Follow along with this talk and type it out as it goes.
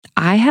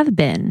I have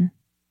been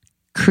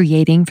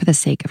creating for the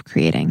sake of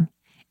creating,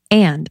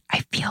 and I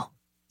feel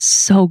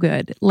so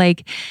good.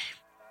 Like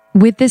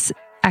with this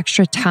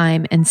extra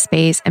time and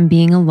space and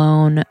being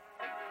alone,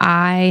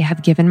 I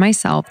have given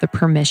myself the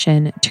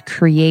permission to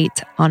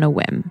create on a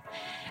whim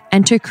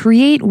and to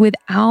create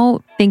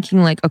without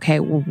thinking like, okay,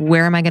 well,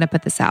 where am I going to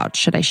put this out?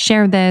 Should I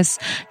share this?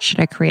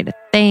 Should I create a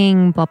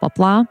thing? Blah, blah,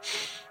 blah.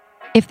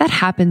 If that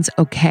happens,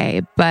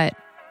 okay. But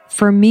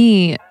for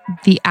me,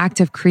 the act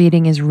of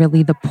creating is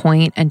really the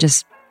point and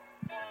just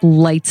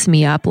lights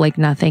me up like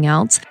nothing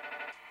else.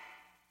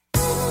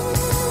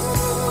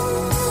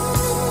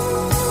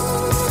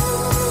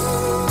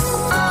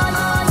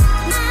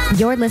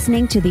 You're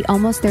listening to the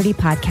Almost 30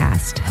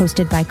 podcast,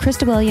 hosted by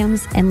Krista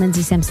Williams and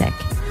Lindsay Simsick.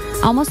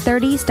 Almost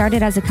 30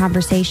 started as a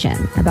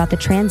conversation about the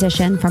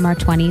transition from our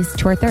 20s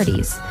to our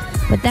 30s.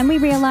 But then we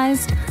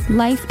realized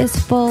life is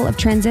full of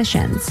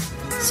transitions.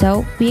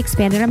 So we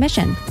expanded our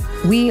mission.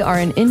 We are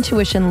an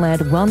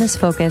intuition-led,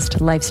 wellness-focused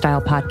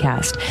lifestyle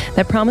podcast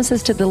that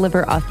promises to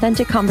deliver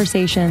authentic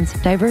conversations,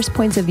 diverse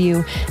points of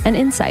view, and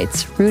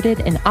insights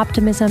rooted in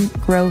optimism,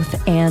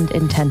 growth, and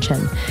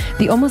intention.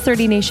 The Almost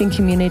 30 Nation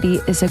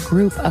community is a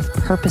group of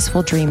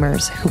purposeful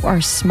dreamers who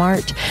are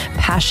smart,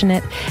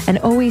 passionate, and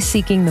always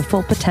seeking the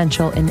full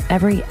potential in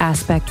every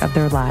aspect of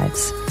their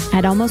lives.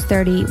 At Almost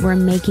 30, we're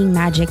making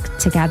magic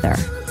together.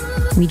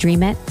 We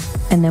dream it,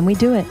 and then we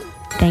do it.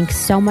 Thanks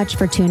so much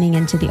for tuning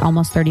into the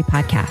Almost 30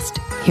 podcast.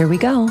 Here we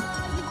go.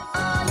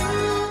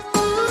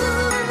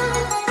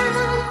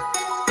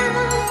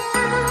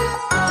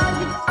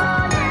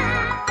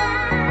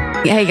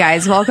 Hey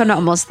guys, welcome to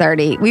Almost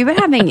 30. We've been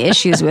having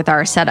issues with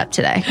our setup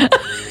today.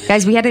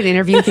 Guys, we had an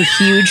interview with a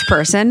huge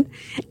person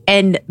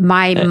and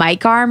my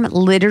mic arm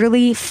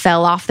literally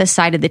fell off the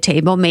side of the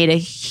table, made a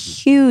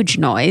huge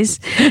noise.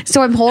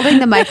 So I'm holding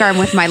the mic arm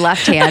with my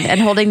left hand and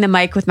holding the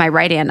mic with my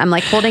right hand. I'm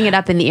like holding it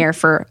up in the air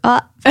for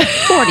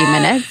 40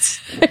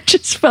 minutes. It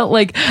just felt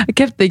like, I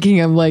kept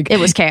thinking I'm like... It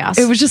was chaos.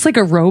 It was just like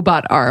a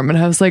robot arm. And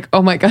I was like,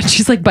 oh my God,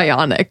 she's like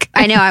bionic.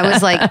 I know. I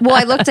was like, well,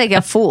 I looked like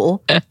a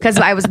fool because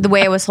I was the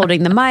way I was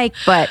holding the mic,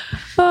 but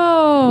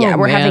yeah,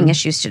 we're having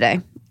issues today.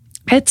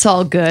 It's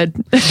all good.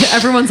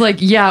 Everyone's like,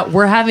 yeah,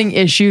 we're having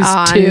issues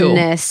too.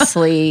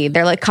 Honestly,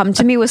 they're like, come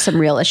to me with some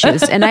real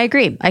issues. And I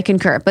agree. I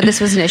concur. But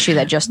this was an issue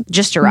that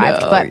just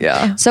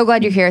arrived. So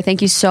glad you're here.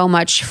 Thank you so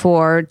much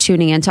for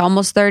tuning in to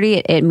Almost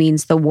 30. It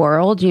means the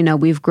world. You know,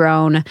 we've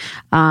grown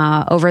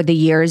over the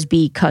years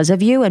because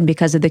of you and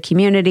because of the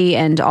community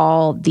and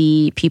all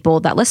the people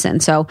that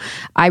listen. So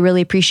I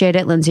really appreciate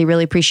it. Lindsay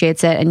really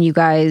appreciates it. And you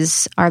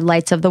guys are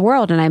lights of the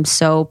world. And I'm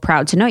so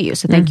proud to know you.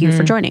 So thank you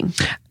for joining.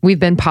 We've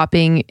been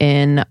popping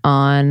in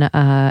on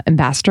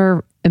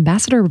ambassador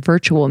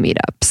virtual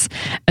meetups.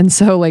 And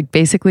so like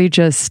basically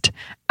just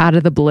out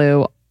of the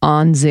blue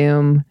on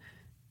Zoom,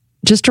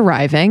 just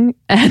arriving.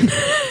 And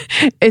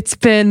it's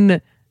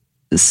been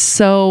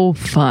so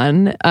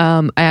fun.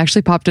 I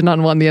actually popped in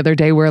on one the other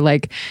day where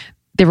like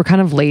they were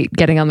kind of late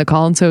getting on the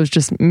call. And so it was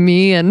just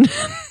me and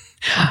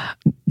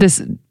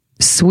this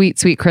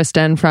sweet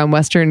Kristen from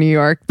Western New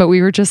York. But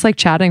we were just like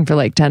chatting for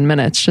like 10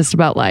 minutes just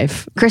about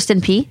life.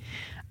 Kristen P?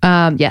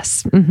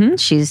 Yes. Mm-hmm.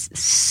 She's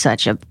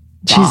such a boss.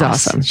 She's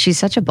awesome. She's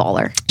such a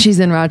baller.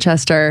 She's in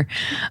Rochester,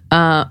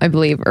 I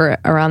believe, or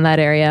around that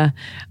area.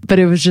 But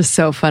it was just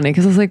so funny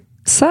because I was like,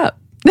 sup?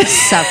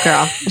 Sup,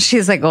 girl?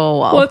 She's like, oh,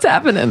 wow. What's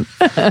happening?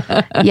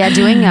 Yeah,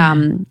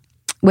 doing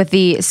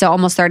so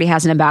Almost 30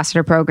 has an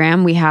ambassador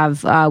program. We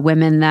have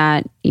women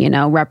that, you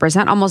know,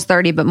 represent Almost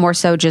 30, but more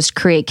so just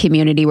create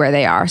community where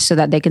they are so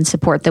that they can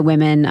support the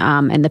women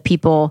and the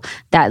people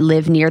that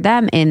live near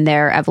them in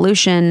their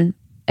evolution,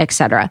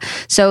 etc.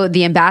 So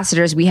the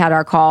ambassadors, we had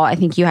our call. I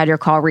think you had your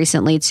call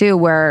recently too,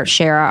 where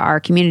Shara, our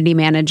community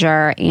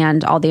manager,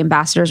 and all the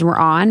ambassadors were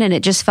on. And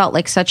it just felt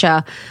like such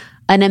an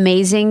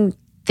amazing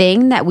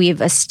thing that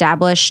we've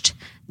established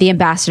the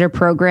ambassador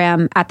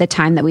program at the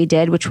time that we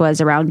did, which was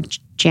around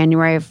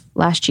January of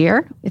last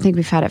year. I think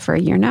we've had it for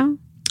a year now.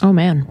 Oh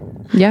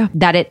man. Yeah.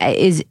 That it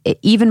is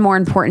even more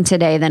important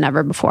today than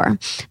ever before.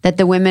 That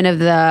the women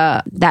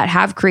that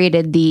have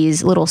created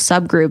these little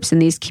subgroups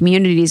and these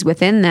communities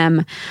within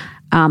them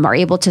are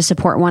able to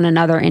support one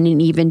another in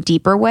an even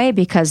deeper way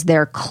because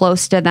they're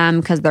close to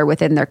them, because they're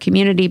within their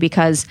community.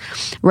 Because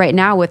right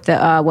now with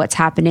the what's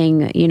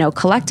happening, you know,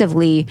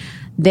 collectively,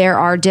 there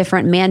are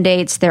different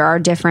mandates, there are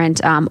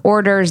different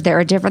orders, there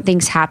are different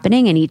things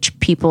happening in each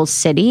people's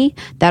city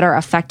that are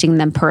affecting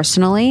them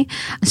personally.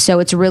 So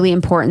it's really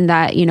important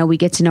that, you know, we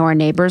get to know our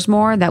neighbors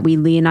more, that we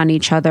lean on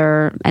each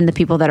other and the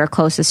people that are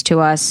closest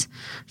to us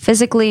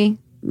physically,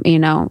 you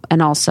know,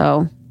 and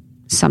also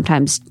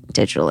sometimes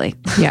digitally.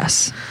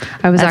 Yes.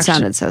 That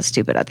sounded so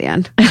stupid at the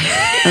end.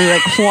 I was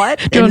like, what?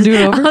 Do you want to do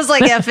it over? I was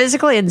like, yeah,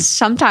 physically and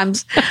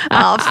sometimes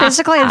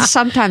digitally.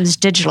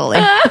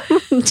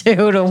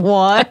 Dude,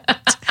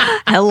 what?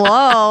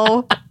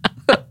 Hello?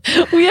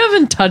 We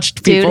haven't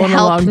touched people in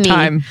a long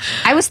time.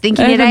 I was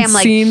thinking today, I'm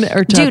like,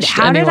 dude,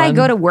 how anyone. did I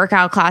go to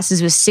workout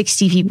classes with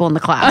 60 people in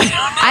the class?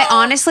 I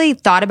honestly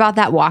thought about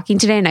that walking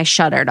today and I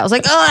shuddered. I was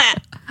like,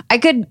 ugh. I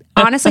could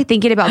honestly,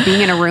 thinking about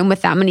being in a room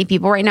with that many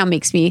people right now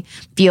makes me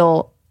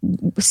feel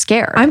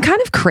scared. I'm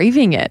kind of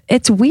craving it.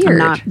 It's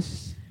weird.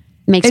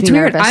 Makes me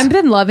weird. nervous. I've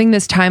been loving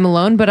this time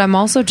alone, but I'm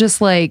also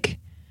just like,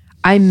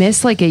 I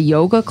miss like a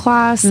yoga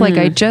class. Like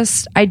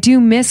I do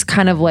miss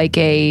kind of like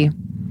a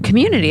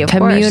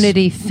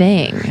community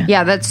thing.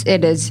 Yeah,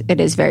 it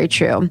is very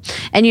true.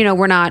 And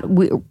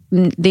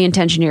the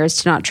intention here is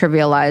to not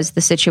trivialize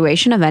the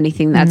situation of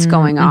anything that's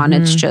going on.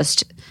 It's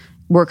just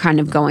we're kind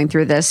of going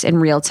through this in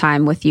real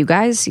time with you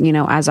guys,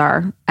 as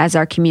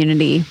our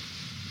community.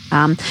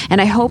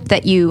 And I hope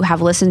that you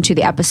have listened to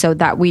the episode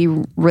that we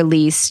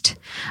released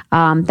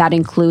that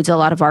includes a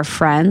lot of our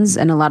friends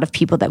and a lot of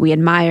people that we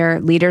admire,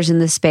 leaders in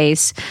the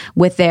space,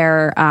 with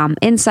their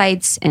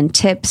insights and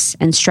tips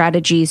and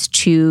strategies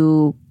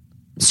to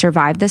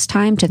survive this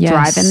time, to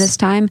thrive in this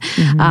time.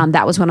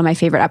 That was one of my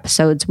favorite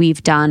episodes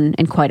we've done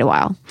in quite a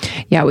while.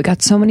 Yeah, we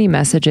got so many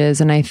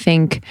messages. And I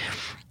think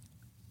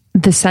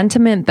the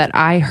sentiment that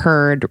I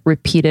heard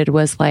repeated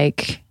was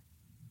like,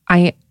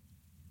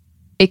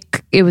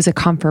 it was a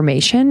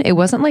confirmation. It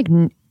wasn't like,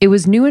 it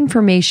was new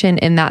information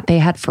in that they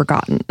had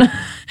forgotten.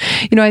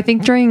 I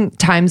think during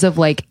times of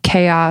like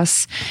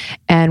chaos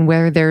and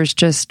where there's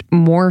just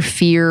more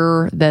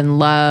fear than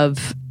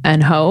love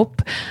and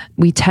hope,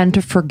 we tend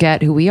to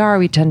forget who we are.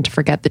 We tend to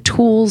forget the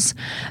tools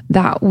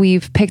that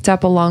we've picked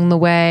up along the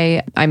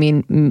way. I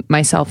mean,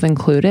 myself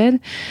included.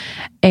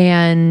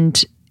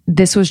 And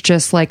this was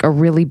just like a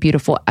really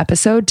beautiful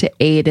episode to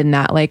aid in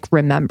that, like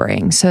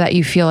remembering, so that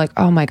you feel like,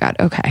 oh my God,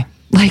 okay.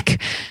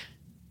 Like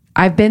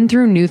I've been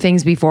through new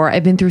things before.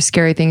 I've been through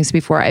scary things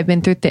before. I've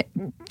been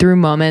through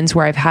moments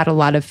where I've had a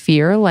lot of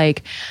fear.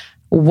 Like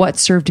what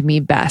served me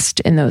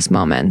best in those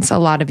moments? A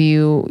lot of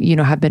you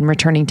have been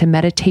returning to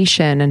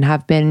meditation and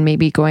have been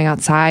maybe going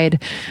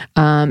outside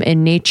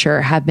in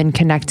nature, have been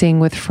connecting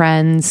with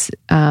friends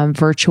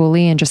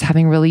virtually and just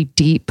having really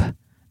deep,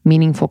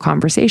 meaningful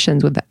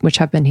conversations which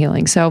have been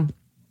healing. So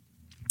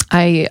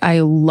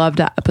I loved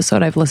that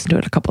episode. I've listened to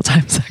it a couple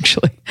times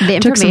actually. The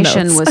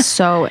information was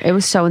so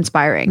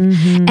inspiring.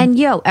 And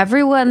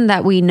everyone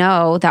that we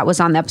know that was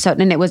on the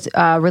episode, and it was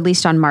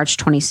released on March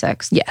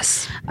 26th.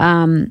 Yes.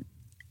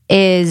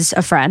 Is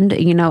a friend,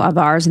 of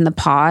ours in the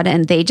pod.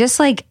 And they just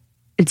like,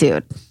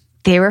 dude,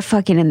 they were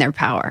fucking in their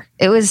power.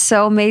 It was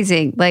so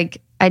amazing.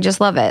 Like, I just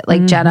love it.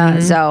 Like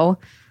Jenna Zoe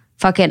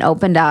fucking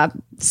opened up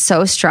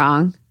so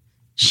strong.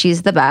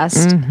 She's the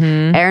best.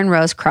 Erin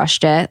Rose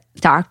crushed it.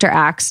 Dr.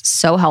 Axe,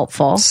 so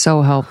helpful.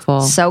 So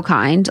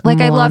kind. Like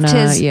Milana, I loved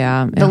his,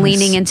 the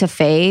leaning into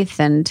faith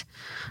and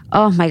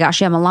oh my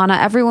gosh. Yeah. Milana,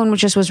 everyone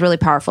was really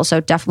powerful.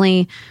 So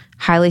definitely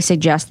highly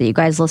suggest that you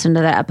guys listen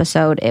to that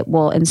episode. It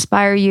will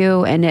inspire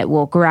you and it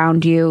will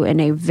ground you in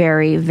a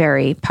very,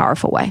 very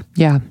powerful way.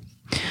 Yeah.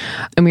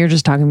 And we were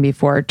just talking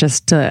before,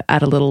 just to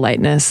add a little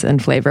lightness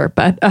and flavor,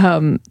 but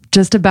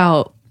just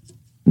about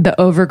the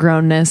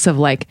overgrownness of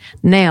like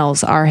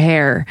nails, our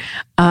hair.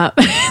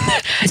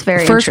 It's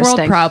very first interesting.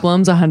 World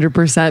problems,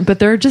 100%. But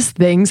there are just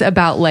things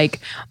about like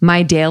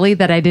my daily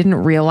that I didn't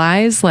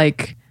realize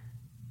like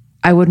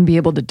I wouldn't be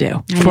able to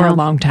do for a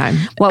long time.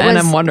 And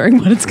I'm wondering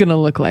what it's going to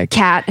look like.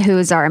 Kat,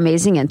 who's our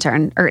amazing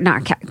intern, or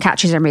not Kat,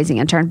 she's our amazing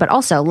intern, but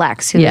also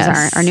Lex, who's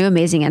our new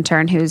amazing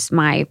intern, who's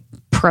my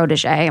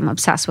protege. I'm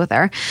obsessed with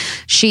her.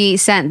 She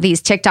sent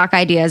these TikTok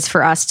ideas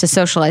for us to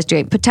socialize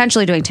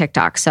potentially doing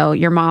TikTok. So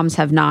your moms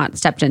have not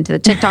stepped into the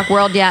TikTok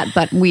world yet,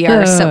 but we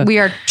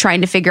are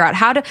trying to figure out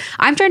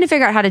I'm trying to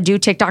figure out how to do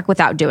TikTok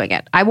without doing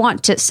it. I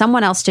want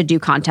someone else to do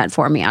content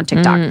for me on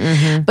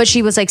TikTok. But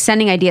she was like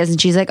sending ideas and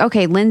she's like,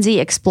 okay, Lindsay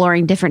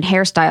exploring different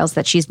hairstyles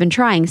that she's been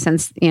trying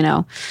since,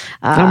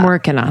 I'm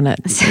working on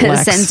it.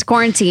 Since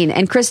quarantine.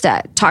 And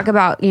Krista, talk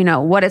about,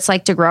 what it's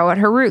like to grow at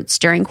her roots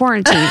during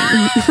quarantine.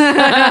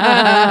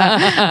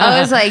 I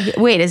was like,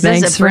 wait, is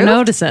this Thanks approved? for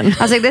noticing. I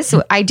was like, this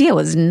idea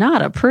was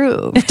not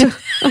approved.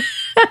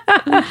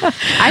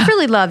 I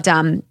really loved,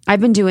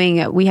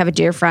 we have a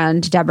dear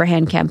friend, Deborah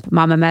Handkemp,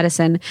 Mama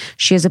Medicine.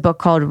 She has a book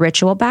called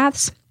Ritual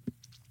Baths.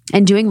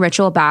 And doing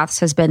ritual baths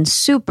has been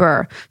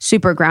super,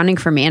 super grounding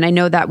for me. And I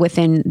know that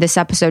within this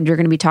episode, you're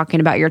going to be talking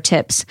about your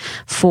tips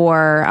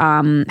for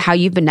how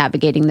you've been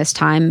navigating this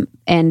time.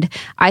 And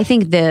I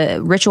think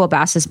the ritual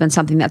baths has been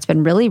something that's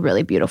been really,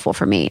 really beautiful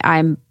for me.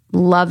 I'm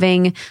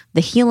loving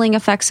the healing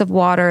effects of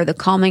water, the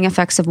calming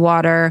effects of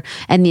water,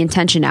 and the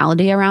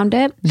intentionality around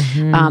it.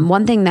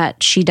 One thing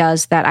that she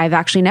does that I've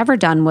actually never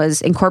done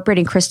was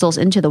incorporating crystals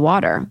into the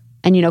water.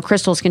 And,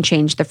 crystals can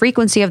change the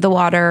frequency of the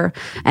water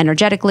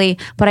energetically,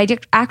 but I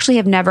actually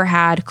have never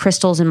had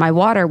crystals in my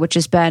water, which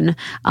has been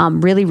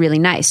really, really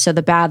nice. So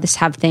the baths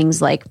have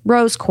things like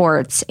rose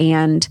quartz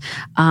and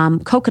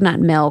coconut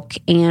milk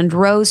and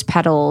rose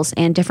petals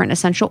and different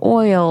essential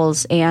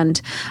oils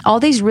and all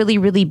these really,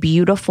 really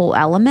beautiful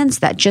elements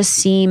that just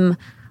seem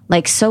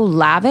like so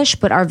lavish,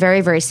 but are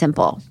very, very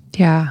simple.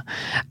 Yeah.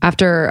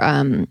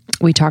 After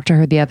we talked to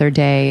her the other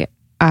day,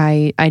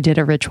 I did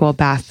a ritual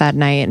bath that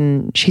night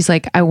and she's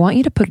like, I want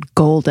you to put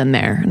gold in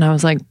there. And I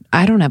was like,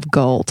 I don't have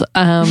gold.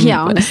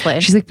 Yeah, honestly.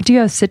 She's like, do you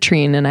have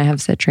citrine? And I have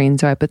citrine.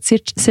 So I put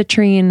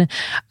citrine.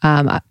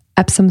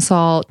 Epsom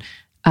salt,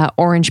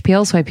 orange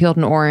peel. So I peeled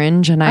an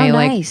orange and I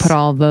like put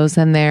all of those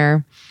in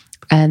there.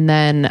 And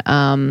then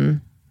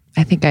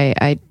I think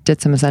I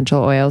did some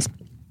essential oils.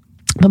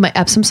 But my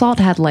Epsom salt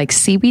had like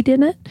seaweed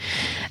in it.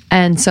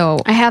 And so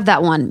I have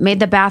that one. Made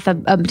the bath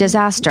a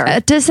disaster.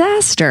 A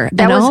disaster.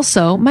 And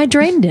also my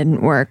drain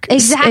didn't work.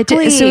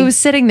 Exactly. So it was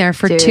sitting there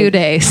for 2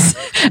 days.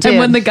 And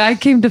when the guy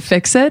came to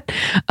fix it,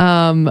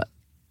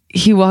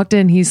 he walked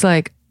in, he's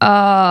like,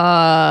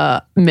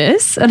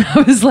 miss? And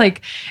I was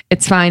like,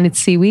 it's fine. It's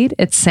seaweed,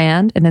 it's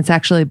sand, and it's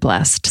actually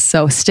blessed.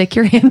 So stick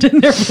your hand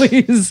in there,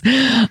 please.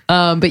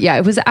 But yeah,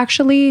 it was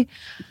actually,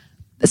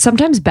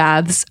 sometimes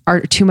baths are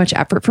too much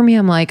effort for me.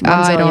 I'm like,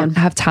 I don't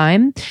have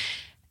time.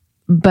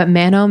 But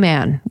man, oh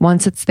man,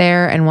 once it's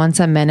there and once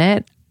I'm in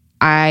it,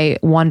 I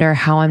wonder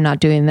how I'm not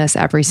doing this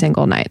every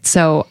single night.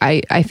 So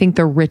I think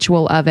the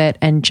ritual of it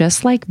and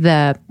just like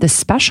the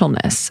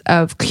specialness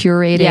of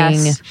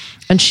curating,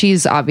 and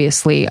she's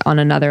obviously on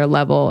another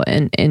level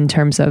in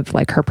terms of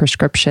like her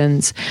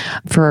prescriptions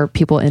for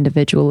people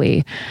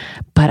individually.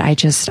 But I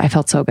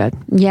felt so good.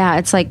 Yeah.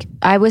 It's like,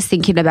 I was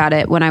thinking about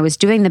it when I was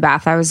doing the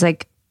bath. I was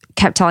like,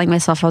 kept telling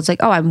myself, I was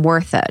like, oh, I'm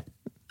worth it.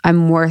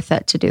 I'm worth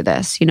it to do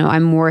this. You know,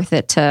 I'm worth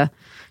it to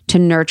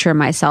nurture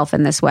myself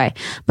in this way.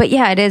 But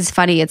yeah, it is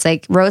funny. It's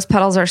like rose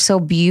petals are so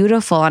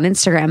beautiful on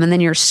Instagram, and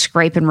then you're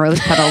scraping rose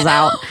petals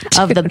out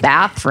of the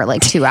bath for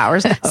like 2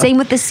 hours. Same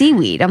with the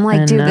seaweed. I'm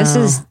like, dude, this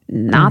is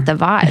not the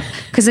vibe.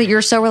 Because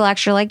you're so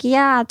relaxed. You're like,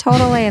 yeah,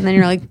 totally. And then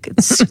you're like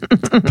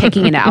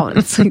picking it out.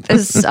 It's like,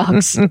 this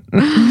sucks.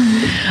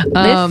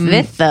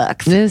 This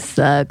sucks. This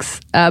sucks.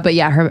 But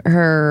yeah,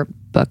 her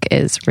book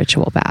is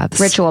Ritual Baths.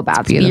 Ritual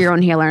Baths. Be Your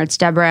Own Healer. It's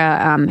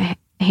Deborah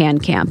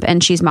Handcamp,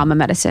 and she's Mama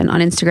Medicine on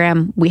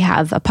Instagram. We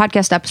have a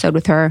podcast episode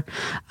with her.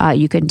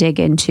 You can dig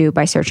into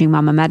by searching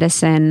Mama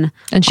Medicine.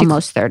 And she,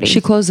 Almost 30.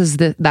 She closes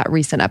that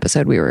recent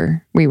episode we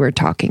were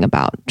talking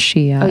about.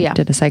 She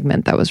did a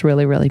segment that was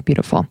really, really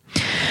beautiful.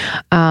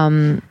 All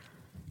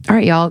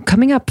right, y'all.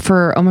 Coming up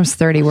for Almost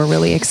 30, we're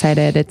really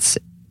excited. It's,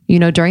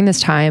 during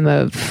this time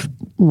of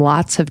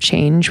lots of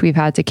change, we've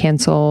had to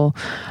cancel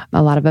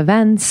a lot of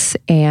events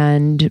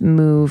and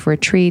move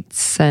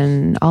retreats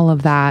and all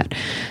of that.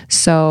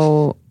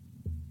 So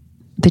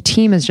the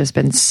team has just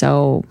been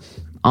so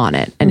on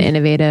it and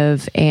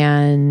innovative,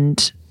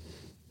 and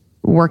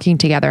working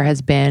together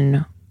has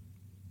been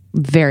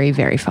very,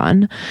 very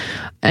fun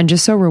and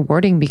just so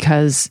rewarding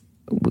because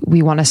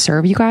we want to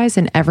serve you guys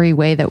in every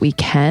way that we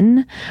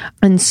can.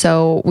 And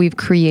so we've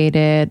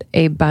created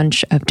a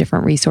bunch of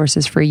different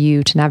resources for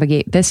you to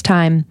navigate this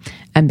time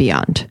and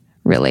beyond.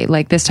 Really,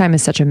 like this time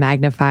is such a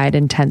magnified,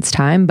 intense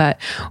time, but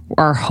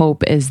our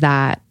hope is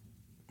that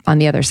on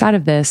the other side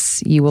of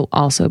this, you will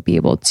also be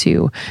able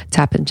to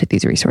tap into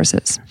these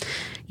resources.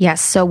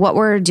 Yes. So what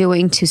we're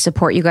doing to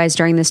support you guys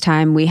during this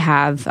time, we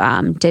have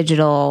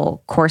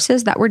digital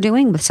courses that we're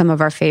doing with some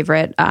of our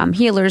favorite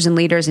healers and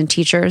leaders and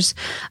teachers.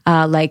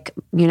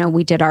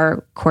 We did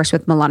our course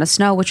with Milana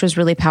Snow, which was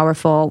really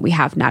powerful. We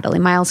have Natalie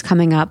Miles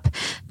coming up,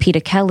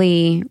 Peta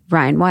Kelly,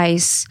 Ryan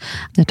Weiss,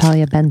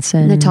 Natalia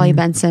Benson,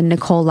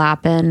 Nicole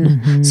Lappin.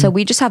 Mm-hmm. So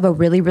we just have a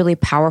really, really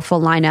powerful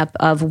lineup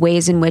of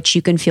ways in which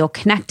you can feel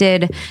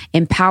connected,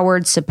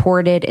 empowered,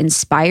 supported,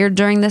 inspired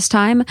during this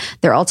time.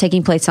 They're all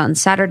taking place on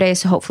Saturday.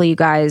 So hopefully you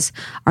guys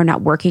are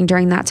not working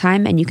during that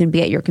time and you can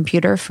be at your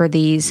computer for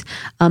these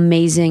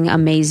amazing,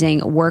 amazing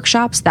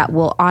workshops that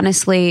will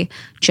honestly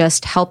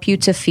just help you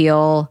to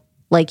feel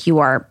like you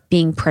are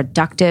being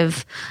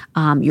productive.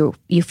 You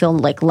feel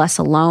like less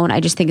alone.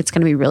 I just think it's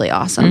going to be really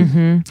awesome.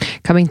 Mm-hmm.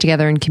 Coming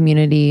together in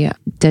community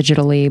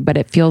digitally, but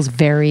it feels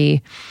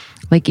very...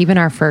 like even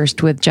our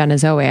first with Jenna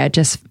Zoe, I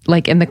just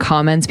like in the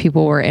comments,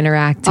 people were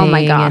interacting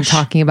and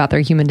talking about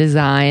their human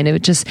design.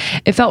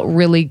 It felt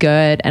really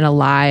good and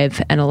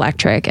alive and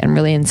electric and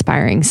really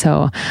inspiring.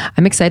 So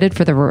I'm excited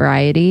for the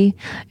variety.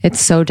 It's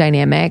so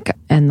dynamic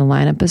and the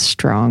lineup is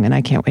strong and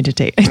I can't wait to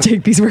take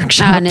these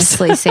workshops.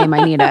 Honestly, same.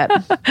 I need it.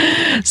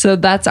 So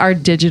that's our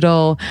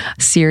digital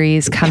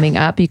series coming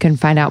up. You can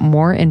find out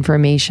more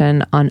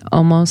information on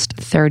Almost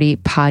 30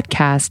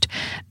 podcast.com.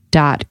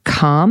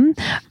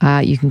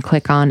 You can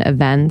click on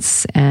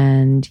events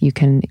and you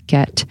can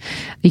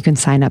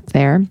sign up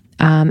there.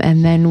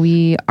 And then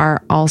we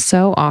are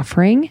also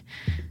offering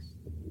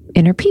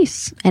Inner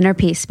Peace. Inner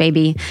Peace,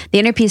 baby. The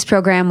Inner Peace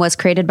program was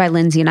created by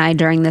Lindsay and I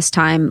during this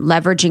time,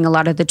 leveraging a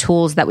lot of the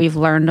tools that we've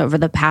learned over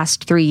the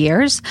past 3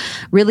 years,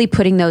 really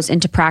putting those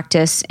into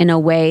practice in a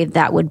way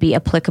that would be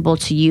applicable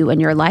to you and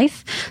your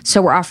life.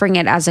 So we're offering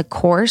it as a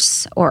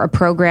course or a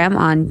program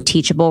on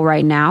Teachable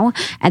right now.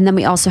 And then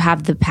we also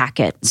have the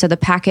packet. So the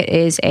packet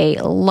is a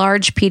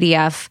large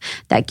PDF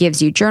that gives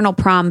you journal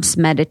prompts,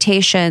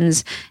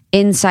 meditations,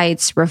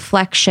 insights,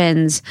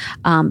 reflections,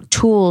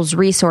 tools,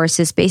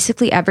 resources,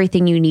 basically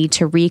everything you need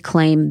to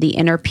reclaim the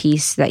inner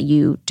peace that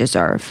you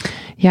deserve.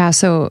 Yeah.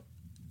 So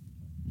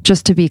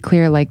just to be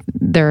clear, like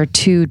there are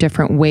two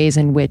different ways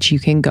in which you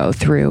can go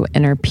through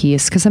inner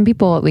peace. Because some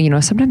people,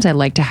 sometimes I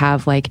like to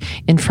have like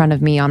in front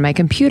of me on my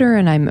computer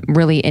and I'm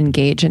really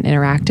engaged and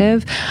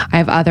interactive. I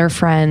have other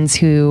friends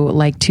who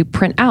like to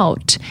print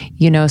out,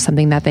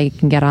 something that they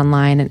can get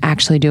online and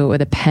actually do it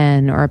with a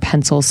pen or a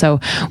pencil. So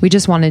we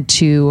just wanted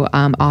to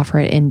offer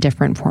it in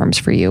different forms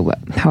for you,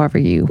 however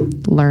you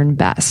learn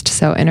best.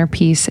 So inner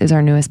peace is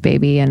our newest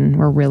baby and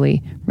we're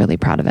really, really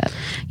proud of it.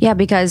 Yeah,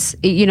 because,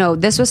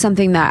 this was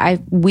something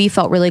that we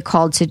felt really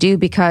called to do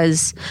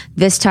because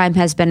this time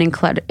has been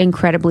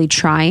incredibly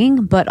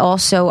trying, but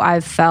also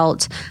I've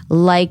felt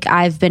like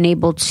I've been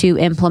able to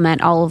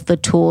implement all of the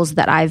tools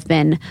that I've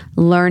been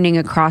learning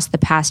across the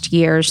past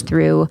years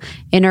through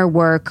inner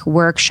work,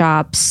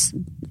 workshops,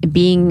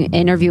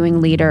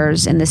 interviewing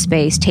leaders in the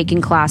space,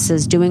 taking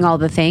classes, doing all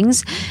the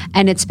things.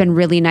 And it's been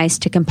really nice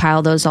to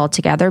compile those all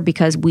together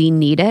because we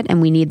need it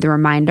and we need the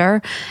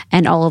reminder,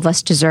 and all of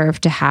us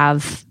deserve to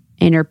have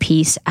inner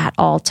peace at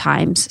all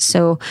times.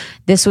 So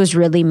this was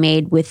really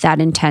made with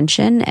that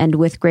intention, and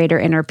with greater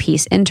inner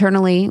peace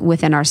internally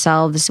within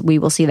ourselves, we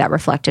will see that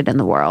reflected in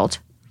the world.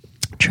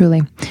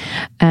 Truly.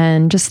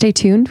 And just stay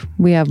tuned.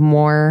 We have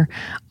more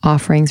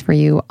offerings for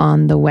you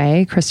on the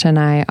way. Krista and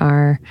I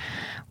are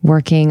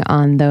working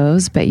on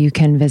those, but you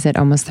can visit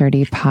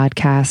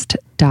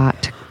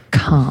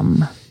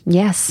almost30podcast.com.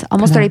 Yes,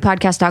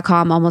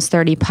 almost30podcast.com,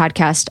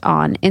 almost30podcast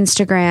on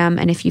Instagram.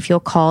 And if you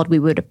feel called, we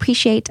would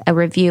appreciate a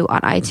review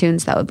on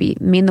iTunes. That would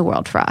mean the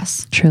world for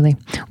us. Truly.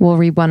 We'll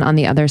read one on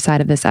the other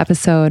side of this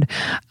episode.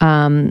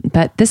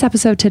 But this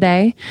episode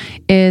today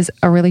is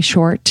a really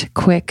short,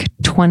 quick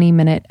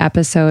 20-minute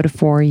episode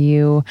for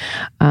you.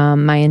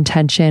 My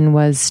intention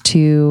was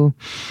to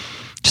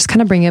just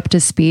kind of bring you up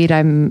to speed.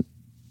 I'm,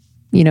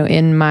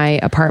 in my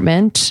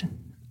apartment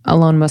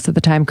alone most of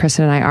the time.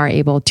 Kristen and I are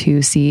able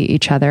to see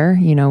each other.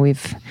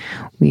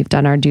 We've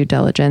done our due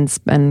diligence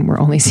and we're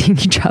only seeing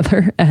each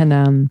other.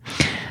 And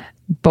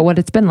but what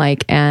it's been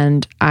like,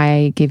 and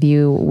I give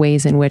you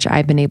ways in which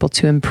I've been able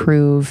to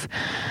improve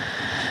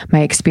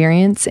my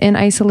experience in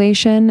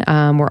isolation.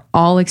 We're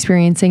all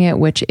experiencing it,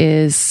 which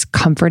is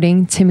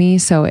comforting to me.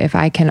 So if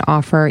I can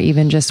offer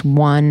even just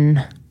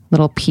one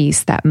little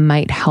piece that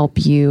might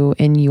help you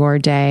in your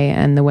day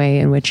and the way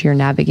in which you're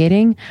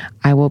navigating,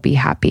 I will be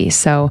happy.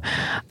 So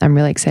I'm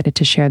really excited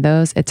to share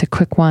those. It's a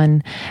quick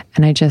one.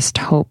 And I just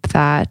hope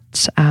that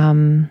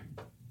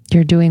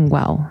you're doing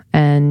well.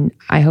 And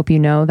I hope you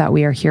know that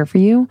we are here for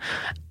you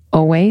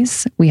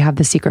always. We have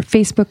the secret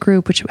Facebook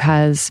group, which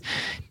has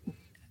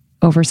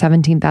over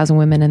 17,000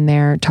 women in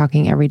there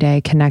talking every day,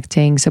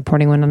 connecting,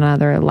 supporting one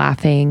another,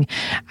 laughing,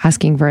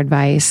 asking for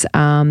advice.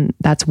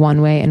 That's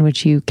one way in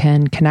which you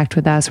can connect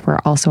with us. We're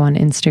also on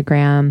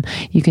Instagram.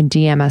 You can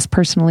DM us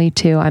personally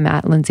too. I'm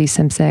at Lindsay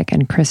Simsick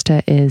and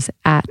Krista is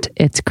at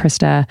It's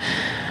Krista.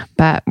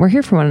 But we're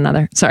here for one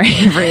another. Sorry.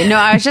 No,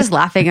 I was just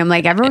laughing. I'm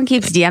like, everyone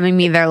keeps DMing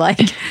me. They're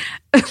like,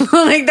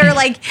 they're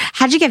like,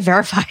 how'd you get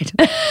verified?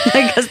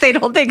 Because they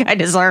don't think I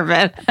deserve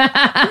it. So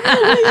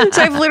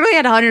I've literally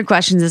had 100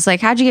 questions. It's like,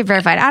 how'd you get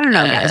verified? I don't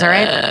know, guys. All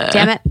right.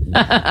 Damn it.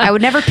 I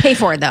would never pay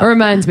for it though. It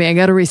reminds me, I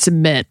got to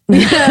resubmit.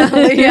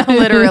 Yeah,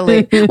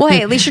 literally. Well,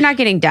 hey, at least you're not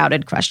getting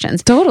doubted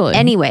questions. Totally.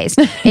 Anyways,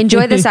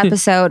 enjoy this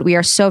episode. We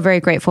are so very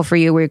grateful for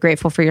you. We're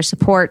grateful for your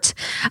support.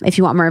 If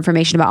you want more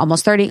information about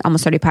Almost 30,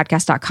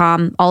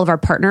 almost30podcast.com. All of our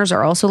partners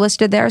are also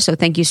listed there. So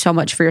thank you so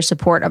much for your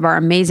support of our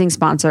amazing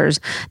sponsors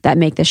that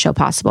make this show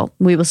possible.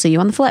 We will see you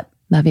on the flip.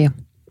 Love you.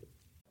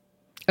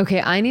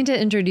 Okay, I need to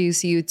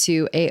introduce you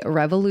to a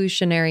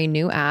revolutionary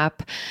new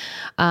app,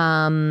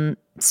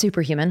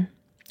 Superhuman.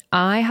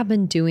 I have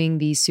been doing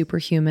these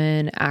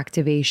Superhuman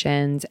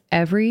activations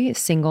every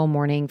single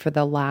morning for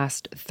the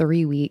last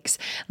 3 weeks.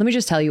 Let me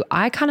just tell you,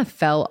 I kind of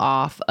fell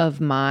off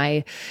of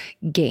my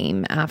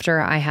game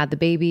after I had the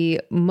baby.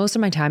 Most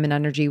of my time and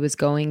energy was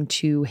going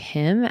to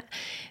him.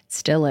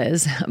 Still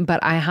is,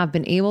 but I have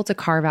been able to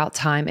carve out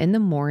time in the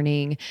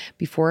morning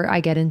before I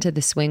get into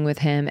the swing with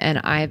him. And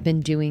I've been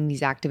doing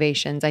these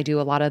activations. I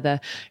do a lot of the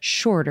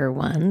shorter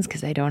ones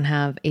because I don't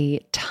have a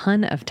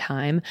ton of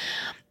time.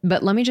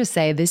 But let me just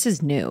say, this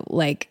is new.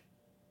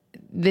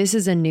 This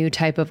is a new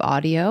type of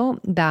audio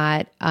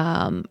that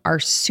are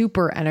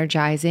super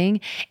energizing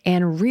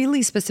and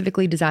really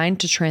specifically designed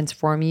to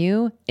transform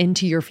you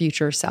into your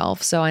future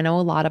self. So I know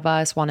a lot of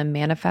us want to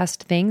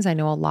manifest things. I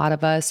know a lot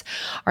of us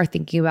are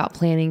thinking about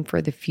planning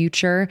for the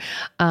future,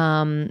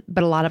 but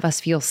a lot of us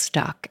feel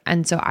stuck.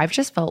 And so I've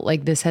just felt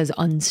like this has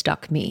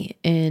unstuck me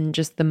in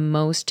just the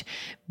most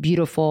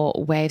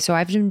beautiful way. So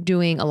I've been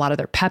doing a lot of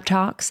their pep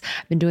talks.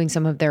 I've been doing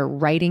some of their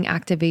writing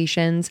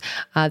activations.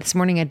 This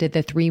morning I did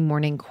the 3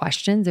 morning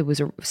questions. It was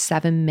a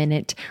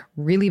 7-minute,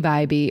 really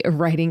vibey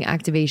writing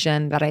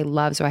activation that I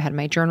love. So I had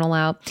my journal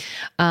out.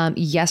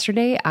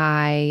 Yesterday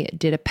I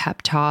did a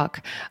pep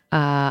talk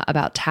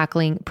about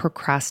tackling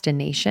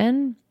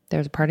procrastination.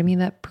 There's a part of me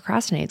that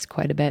procrastinates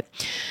quite a bit.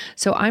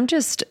 So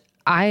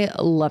I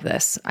love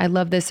this. I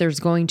love this. There's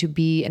going to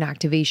be an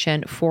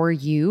activation for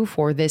you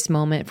for this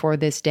moment, for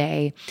this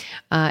day.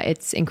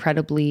 It's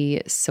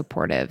incredibly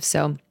supportive.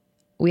 So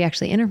we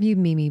actually interviewed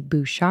Mimi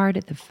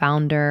Bouchard, the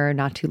founder,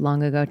 not too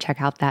long ago. Check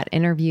out that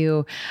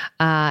interview.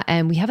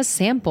 And we have a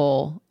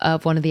sample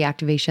of one of the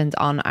activations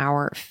on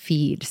our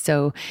feed.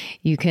 So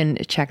you can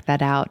check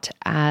that out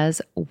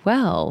as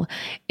well.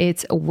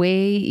 It's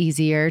way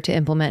easier to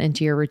implement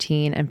into your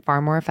routine and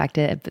far more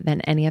effective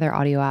than any other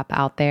audio app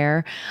out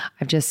there.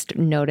 I've just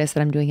noticed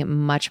that I'm doing it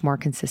much more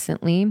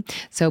consistently.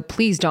 So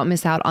please don't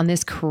miss out on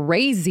this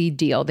crazy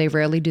deal. They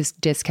rarely do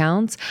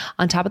discounts.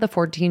 On top of the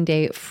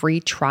 14-day free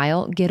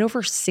trial, get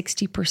over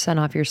 60%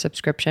 off your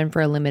subscription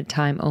for a limited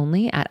time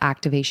only at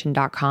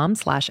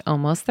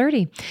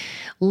activation.com/almost30.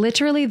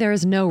 Literally, there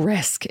is no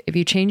risk. If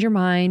you change your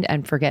mind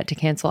and forget to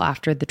cancel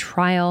after the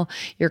trial,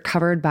 you're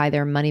covered by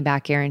their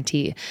money-back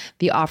guarantee.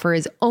 The offer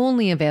is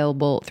only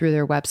available through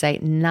their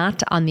website,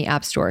 not on the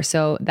App Store.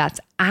 So that's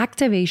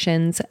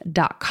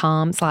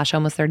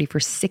activations.com/almost30 for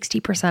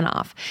 60%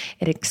 off.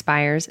 It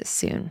expires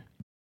soon.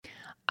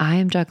 I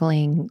am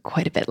juggling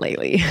quite a bit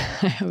lately.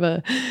 I have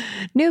a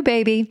new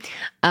baby,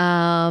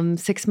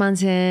 6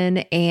 months in,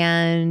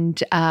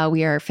 and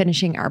we are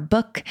finishing our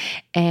book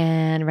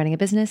and running a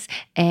business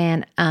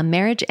and a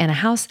marriage and a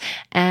house.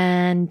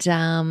 And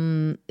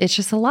it's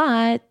just a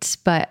lot,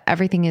 but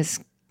everything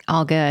is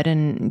all good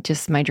and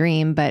just my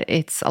dream, but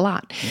it's a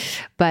lot.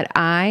 But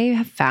I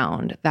have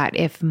found that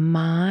if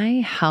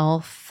my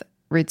health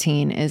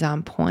routine is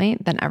on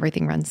point, then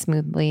everything runs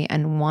smoothly.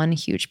 And one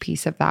huge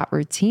piece of that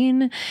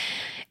routine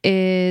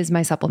is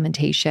my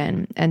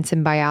supplementation. And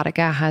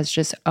Cymbiotika has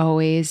just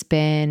always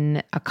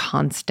been a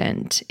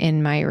constant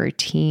in my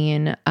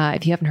routine.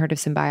 If you haven't heard of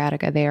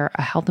Cymbiotika, they are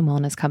a health and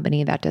wellness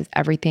company that does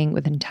everything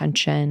with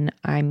intention.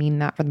 I mean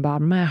that from the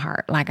bottom of my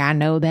heart. Like, I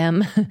know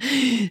them.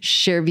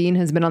 Shervin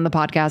has been on the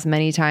podcast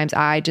many times.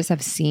 I just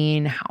have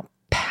seen how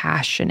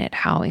passionate,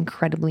 how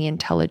incredibly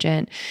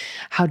intelligent,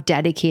 how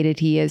dedicated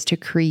he is to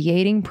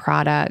creating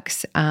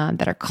products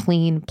that are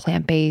clean,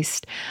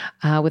 plant-based,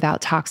 without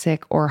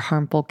toxic or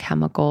harmful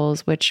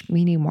chemicals, which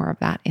we need more of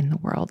that in the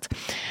world.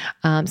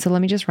 So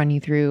let me just run you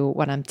through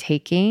what I'm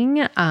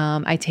taking.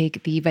 I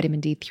take the vitamin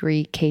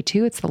D3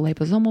 K2. It's the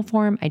liposomal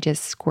form. I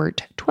just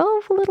squirt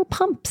 12 little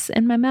pumps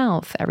in my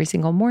mouth every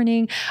single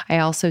morning. I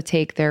also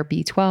take their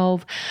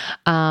B12.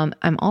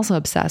 I'm also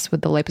obsessed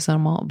with the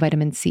liposomal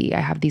vitamin C. I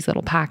have these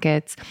little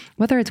packets.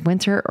 Whether it's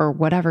winter or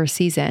whatever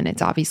season,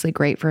 it's obviously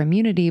great for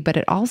immunity, but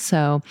it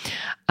also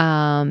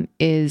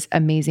is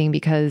amazing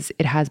because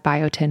it has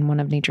biotin, one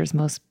of nature's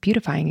most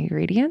beautifying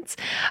ingredients.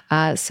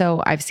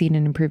 So I've seen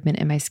an improvement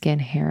in my skin,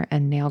 hair,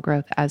 and nail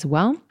growth as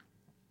well.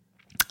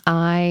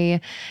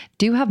 I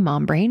do have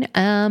mom brain,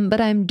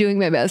 but I'm doing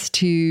my best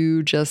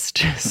to just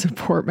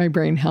support my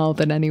brain health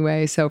in any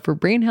way. So for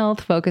brain health,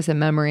 focus, and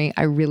memory,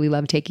 I really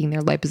love taking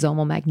their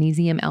liposomal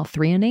magnesium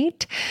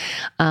L-threonate.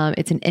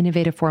 It's an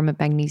innovative form of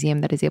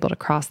magnesium that is able to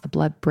cross the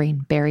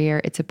blood-brain barrier.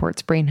 It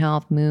supports brain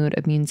health, mood,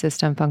 immune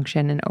system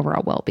function, and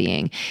overall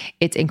well-being.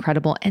 It's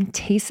incredible and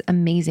tastes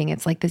amazing.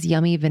 It's like this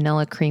yummy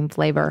vanilla cream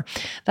flavor.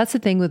 That's the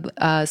thing with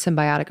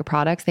Cymbiotika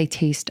products. They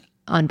taste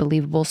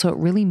unbelievable. So it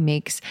really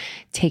makes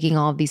taking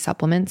all of these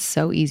supplements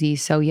so easy,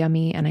 so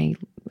yummy, and I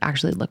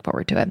actually look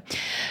forward to it.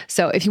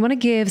 So if you want to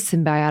give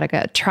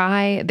Cymbiotika a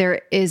try,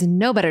 there is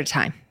no better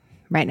time.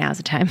 Right now is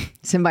the time.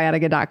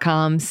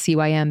 Cymbiotika.com,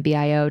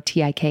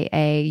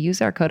 Cymbiotika.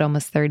 Use our code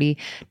almost30,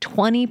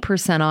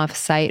 20% off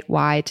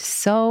site-wide.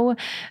 So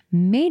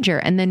major.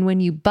 And then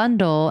when you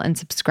bundle and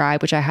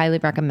subscribe, which I highly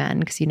recommend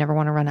because you never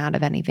want to run out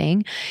of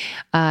anything,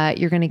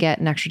 you're going to get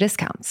an extra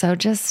discount. So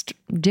just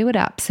do it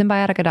up.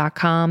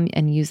 Cymbiotika.com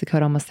and use the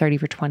code almost30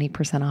 for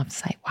 20% off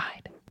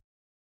site-wide.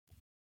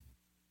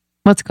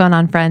 What's going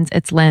on, friends?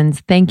 It's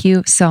Linz. Thank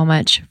you so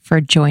much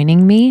for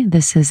joining me.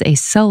 This is a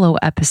solo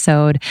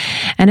episode,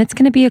 and it's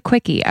going to be a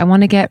quickie. I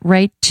want to get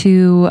right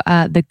to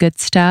the good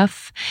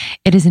stuff.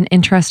 It is an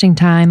interesting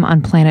time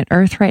on planet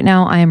Earth right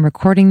now. I am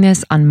recording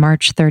this on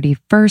March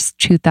 31st,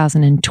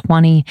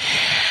 2020,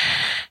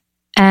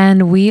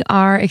 and we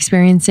are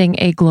experiencing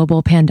a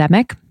global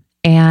pandemic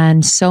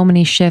and so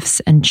many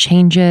shifts and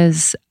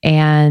changes,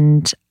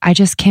 and I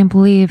just can't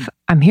believe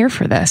I'm here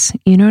for this.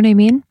 You know what I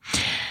mean?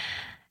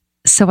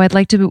 So I'd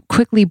like to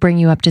quickly bring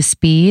you up to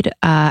speed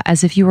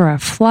as if you were a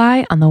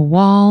fly on the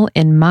wall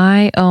in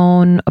my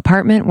own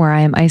apartment where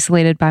I am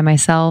isolated by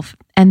myself.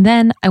 And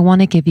then I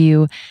want to give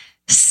you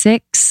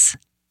 6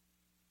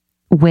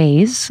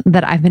 ways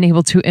that I've been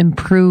able to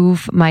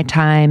improve my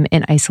time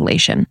in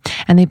isolation.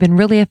 And they've been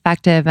really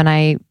effective.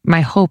 And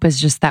my hope is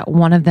just that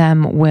one of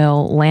them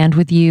will land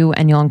with you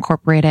and you'll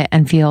incorporate it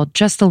and feel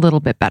just a little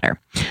bit better.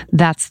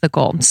 That's the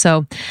goal.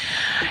 So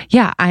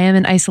yeah, I am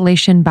in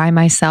isolation by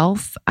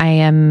myself. I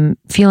am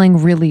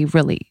feeling really,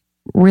 really,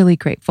 really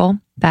grateful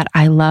that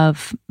I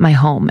love my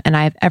home and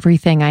I have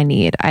everything I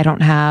need. I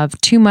don't have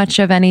too much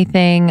of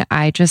anything.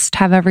 I just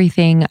have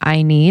everything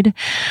I need.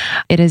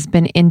 It has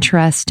been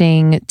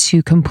interesting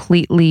to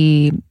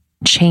completely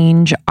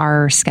change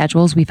our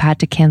schedules. We've had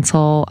to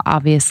cancel,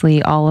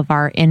 obviously, all of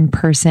our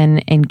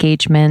in-person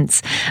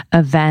engagements,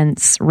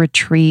 events,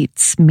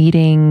 retreats,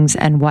 meetings,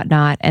 and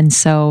whatnot. And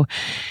so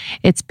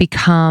it's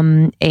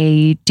become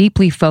a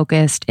deeply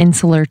focused,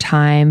 insular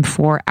time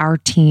for our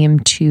team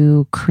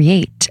to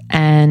create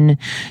and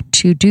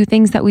to do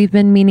things that we've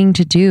been meaning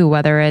to do,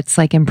 whether it's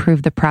like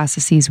improve the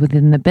processes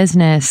within the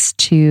business,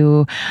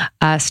 to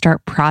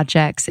start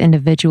projects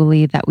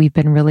individually that we've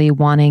been really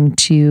wanting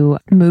to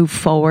move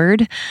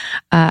forward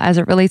as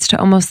it relates to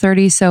Almost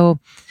 30. So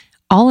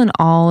all in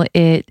all,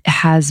 it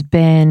has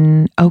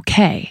been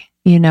okay.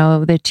 You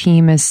know, the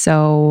team is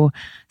so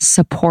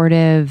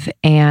supportive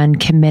and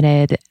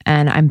committed,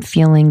 and I'm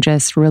feeling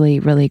just really,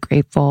 really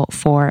grateful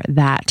for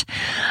that.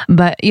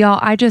 But y'all,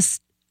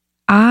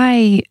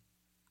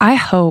 I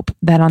hope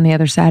that on the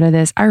other side of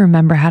this, I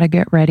remember how to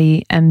get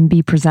ready and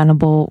be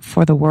presentable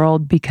for the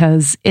world,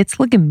 because it's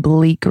looking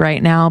bleak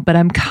right now, but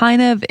I'm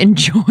kind of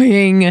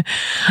enjoying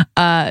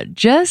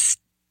just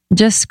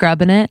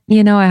scrubbing it.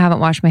 You know, I haven't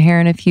washed my hair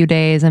in a few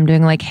days. I'm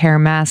doing like hair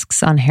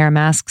masks on hair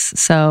masks.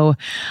 So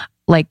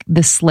like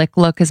the slick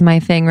look is my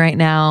thing right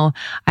now.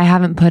 I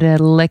haven't put a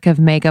lick of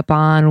makeup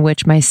on,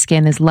 which my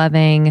skin is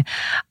loving.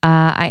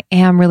 I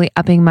am really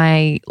upping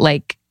my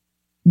like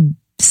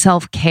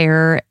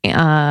self-care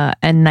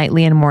and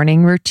nightly and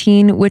morning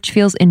routine, which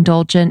feels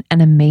indulgent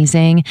and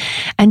amazing.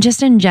 And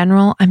just in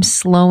general, I'm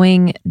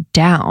slowing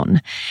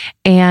down.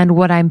 And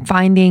what I'm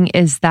finding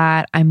is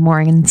that I'm more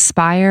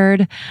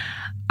inspired.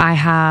 I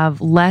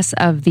have less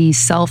of the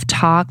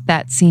self-talk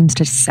that seems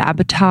to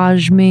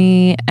sabotage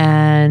me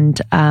and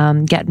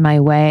get in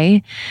my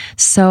way.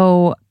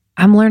 So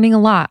I'm learning a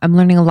lot. I'm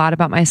learning a lot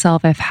about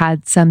myself. I've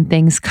had some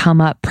things come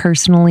up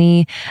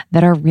personally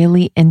that are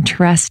really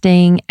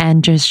interesting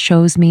and just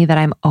shows me that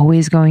I'm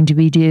always going to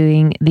be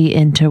doing the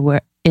inner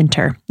work.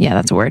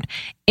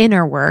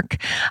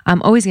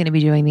 I'm always going to be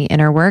doing the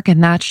inner work,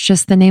 and that's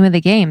just the name of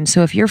the game.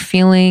 So if you're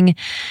feeling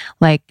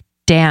like,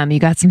 damn, you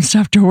got some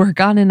stuff to work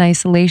on in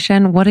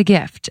isolation, what a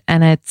gift.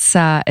 And it's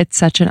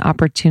such an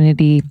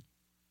opportunity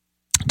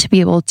to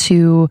be able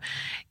to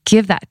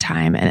give that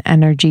time and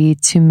energy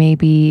to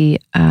maybe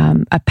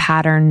a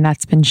pattern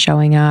that's been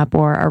showing up,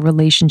 or a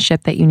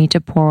relationship that you need to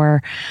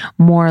pour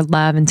more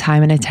love and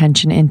time and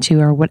attention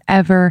into, or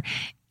whatever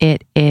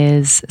it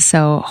is.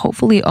 So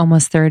hopefully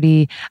Almost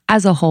 30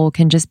 as a whole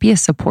can just be a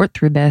support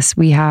through this.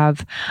 We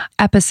have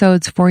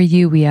episodes for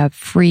you. We have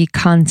free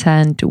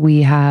content.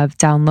 We have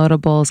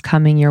downloadables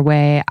coming your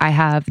way. I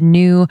have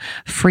new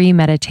free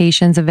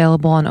meditations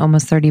available on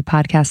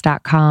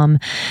almost30podcast.com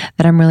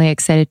that I'm really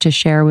excited to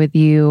share with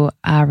you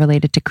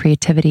related to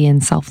creativity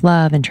and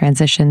self-love and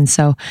transition.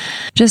 So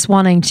just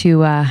wanting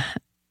to,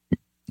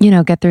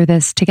 get through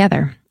this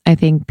together. I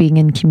think being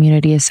in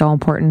community is so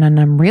important, and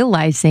I'm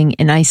realizing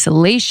in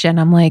isolation,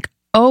 I'm like,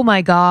 oh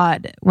my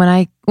God, when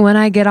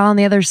I get on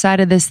the other side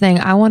of this thing,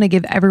 I want to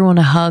give everyone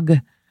a hug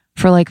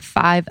for like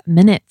 5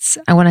 minutes.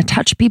 I want to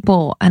touch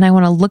people, and I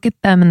want to look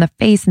at them in the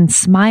face and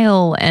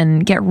smile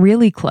and get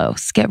really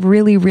close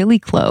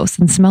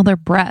and smell their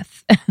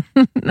breath.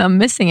 I'm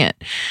missing it.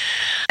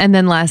 And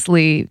then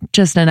lastly,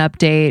 just an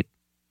update.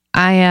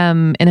 I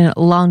am in a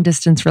long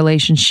distance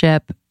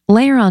relationship.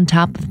 Layer on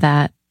top of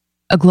that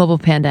a global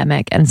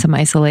pandemic and some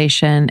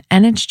isolation.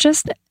 And it's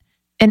just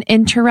an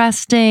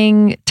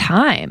interesting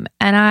time.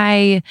 And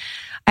I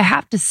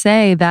have to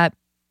say that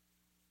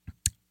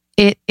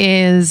it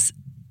is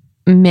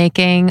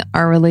making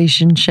our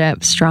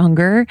relationship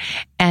stronger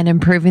and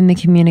improving the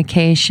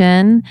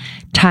communication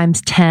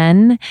times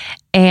 10.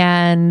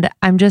 And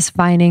I'm just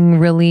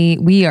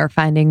we are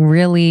finding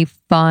really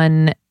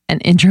fun and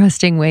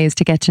interesting ways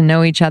to get to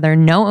know each other,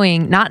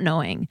 not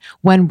knowing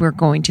when we're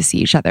going to see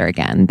each other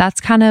again. That's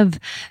kind of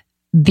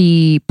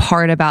the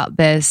part about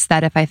this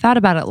that if I thought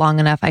about it long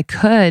enough, I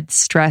could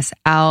stress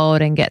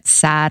out and get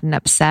sad and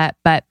upset.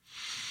 But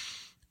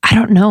I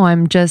don't know.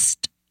 I'm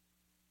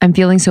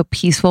feeling so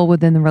peaceful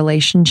within the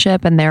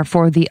relationship, and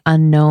therefore the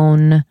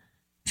unknown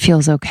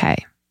feels okay,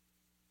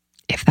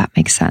 if that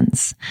makes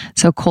sense.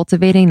 So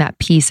cultivating that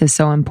peace is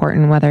so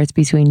important, whether it's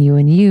between you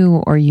and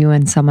you or you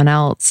and someone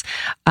else.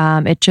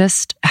 It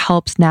just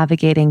helps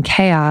navigating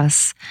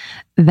chaos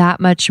that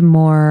much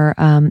more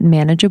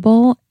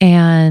manageable,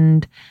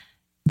 and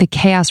the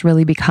chaos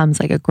really becomes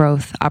like a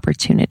growth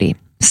opportunity.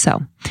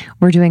 So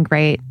we're doing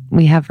great.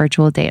 We have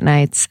virtual date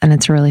nights, and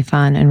it's really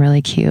fun and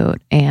really cute.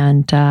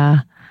 And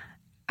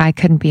I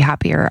couldn't be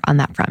happier on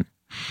that front.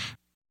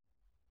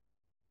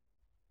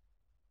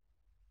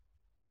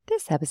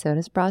 This episode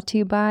is brought to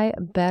you by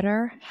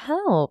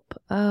BetterHelp.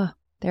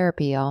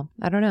 Therapy, y'all.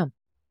 I don't know.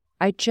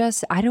 I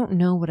don't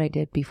know what I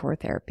did before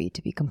therapy,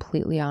 to be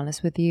completely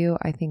honest with you.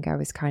 I think I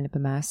was kind of a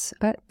mess,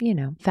 but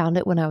found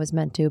it when I was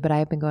meant to. But I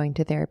have been going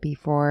to therapy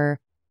for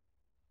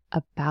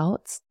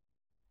about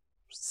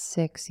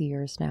 6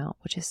 years now,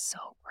 which is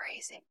so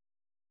crazy.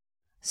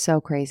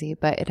 So crazy,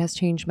 but it has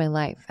changed my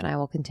life, and I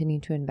will continue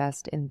to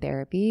invest in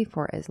therapy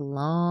for as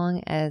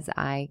long as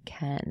I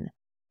can.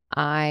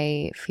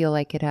 I feel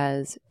like it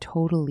has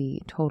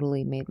totally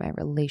made my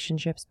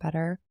relationships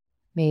better.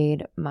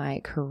 made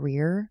my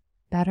career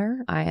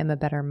better. I am a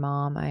better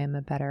mom. I am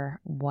a better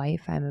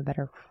wife. I'm a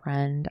better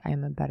friend. I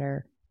am a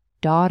better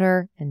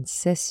daughter and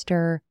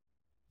sister.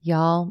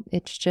 Y'all,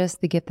 it's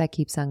just the gift that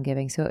keeps on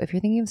giving. So if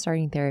you're thinking of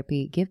starting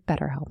therapy, give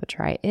BetterHelp a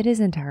try. It is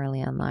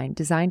entirely online,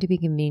 designed to be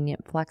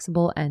convenient,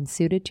 flexible, and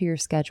suited to your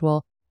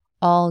schedule.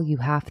 All you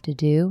have to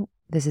do,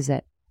 this is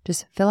it.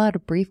 Just fill out a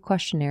brief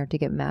questionnaire to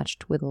get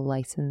matched with a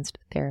licensed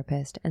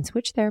therapist and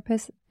switch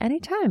therapists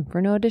anytime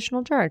for no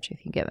additional charge.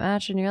 If you get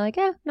matched and you're like,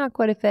 not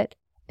quite a fit,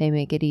 they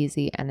make it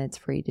easy and it's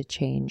free to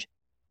change.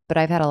 But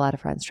I've had a lot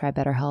of friends try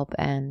BetterHelp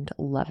and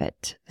love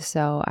it.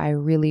 So I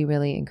really,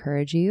 really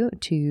encourage you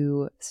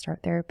to start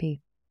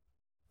therapy.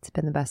 It's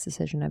been the best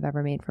decision I've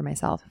ever made for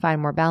myself.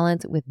 Find more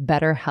balance with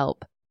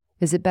BetterHelp.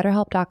 Visit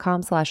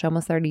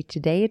betterhelp.com/almost30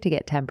 today to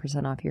get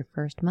 10% off your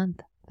first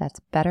month. That's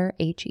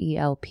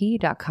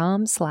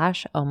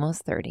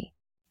betterhelp.com/almost30.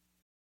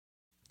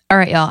 All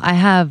right, y'all. I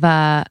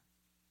have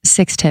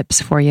 6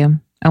 tips for you.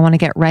 I want to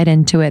get right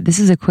into it. This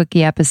is a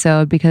quickie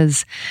episode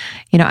because,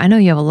 I know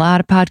you have a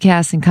lot of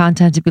podcasts and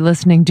content to be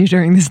listening to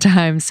during this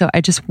time. So I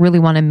just really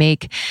want to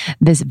make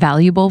this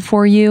valuable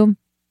for you.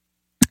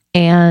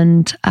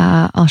 And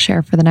I'll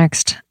share for the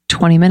next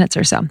 20 minutes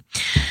or so.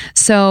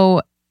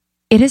 So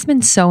it has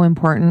been so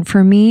important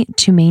for me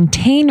to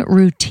maintain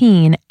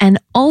routine and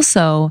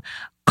also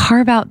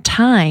carve out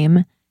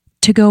time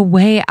to go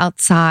way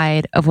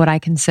outside of what I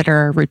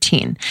consider a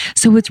routine.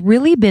 So it's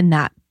really been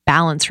that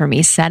balance for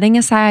me, setting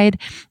aside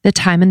the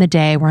time in the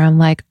day where I'm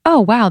like, oh,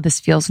 wow, this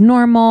feels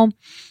normal.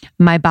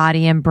 My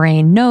body and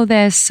brain know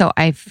this. So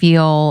I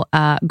feel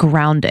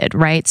grounded,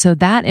 right? So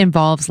that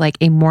involves like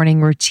a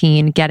morning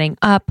routine, getting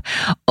up,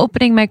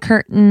 opening my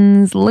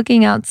curtains,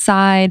 looking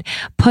outside,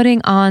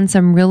 putting on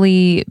some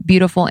really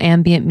beautiful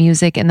ambient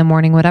music in the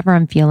morning, whatever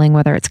I'm feeling,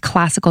 whether it's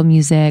classical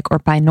music or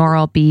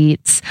binaural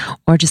beats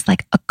or just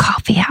like a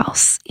coffee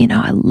house.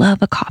 I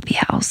love a coffee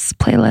house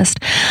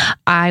playlist.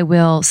 I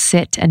will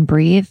sit and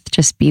breathe,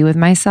 just be with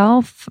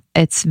myself.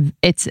 It's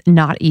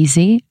not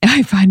easy.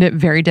 I find it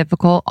very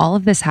difficult. All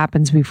of this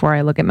happens before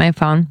I look at my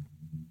phone.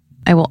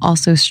 I will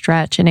also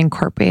stretch and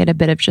incorporate a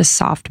bit of just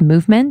soft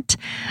movement.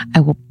 I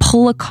will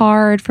pull a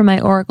card from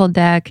my Oracle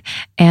deck.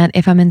 And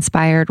if I'm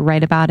inspired,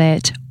 write about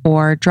it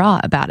or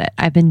draw about it.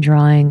 I've been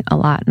drawing a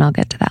lot and I'll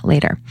get to that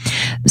later.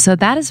 So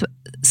that is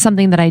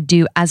something that I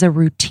do as a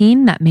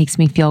routine that makes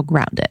me feel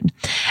grounded.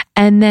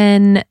 And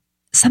then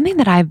something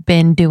that I've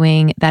been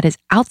doing that is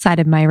outside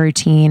of my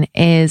routine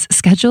is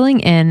scheduling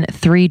in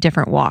 3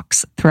 different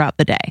walks throughout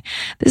the day.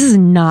 This is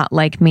not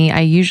like me. I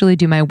usually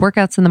do my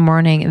workouts in the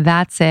morning.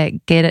 That's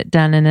it. Get it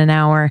done in an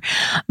hour.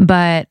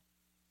 But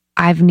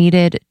I've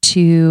needed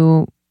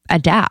to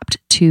adapt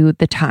to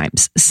the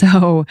times.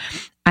 So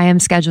I am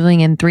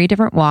scheduling in 3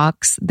 different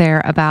walks.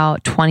 They're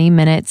about 20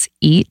 minutes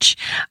each.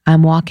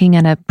 I'm walking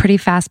at a pretty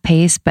fast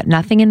pace, but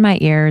nothing in my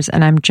ears.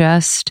 And I'm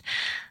just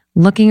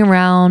looking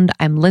around,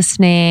 I'm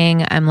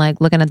listening, I'm like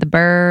looking at the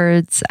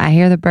birds. I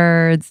hear the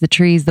birds, the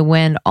trees, the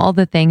wind, all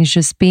the things,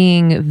 just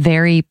being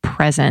very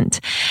present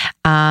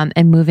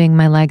and moving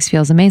my legs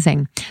feels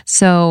amazing.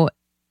 So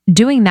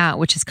doing that,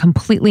 which is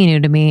completely new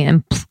to me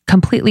and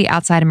completely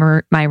outside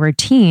of my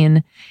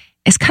routine,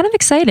 is kind of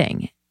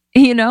exciting.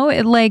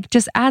 It like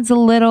just adds a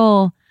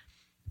little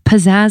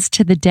pizzazz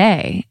to the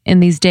day in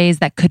these days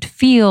that could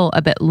feel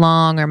a bit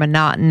long or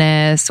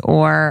monotonous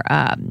or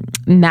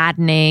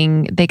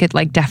maddening. They could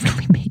like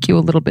definitely make you a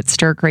little bit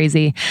stir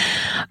crazy.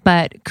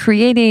 But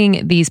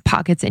creating these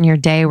pockets in your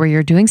day where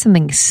you're doing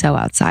something so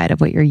outside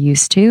of what you're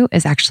used to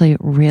is actually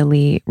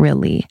really,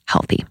 really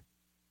healthy.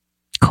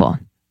 Cool.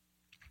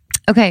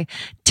 Okay.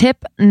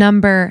 Tip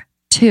number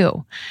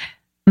 2.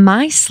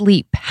 My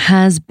sleep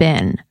has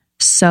been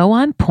so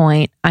on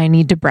point, I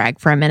need to brag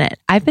for a minute.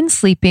 I've been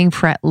sleeping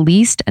for at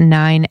least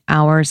 9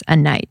 hours a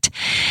night.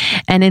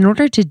 And in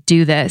order to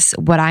do this,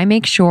 what I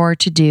make sure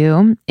to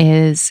do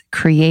is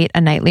create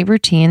a nightly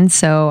routine.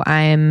 So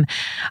I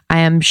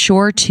am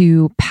sure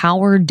to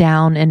power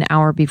down an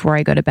hour before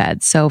I go to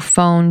bed. So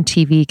phone,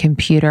 TV,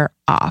 computer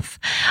off.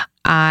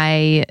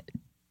 I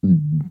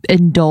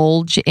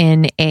indulge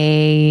in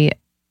a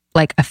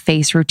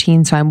face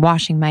routine. So I'm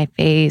washing my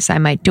face. I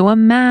might do a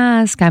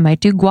mask. I might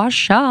do gua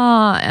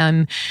sha.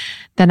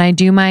 Then I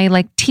do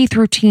my teeth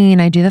routine.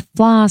 I do the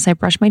floss. I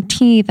brush my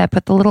teeth. I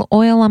put the little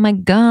oil on my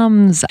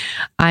gums.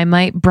 I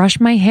might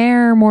brush my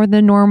hair more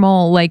than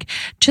normal.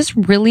 Just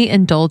really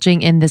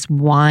indulging in this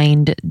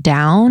wind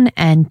down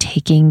and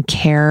taking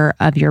care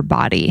of your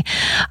body.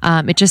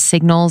 It just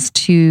signals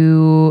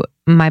to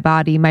my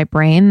body, my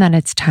brain, that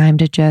it's time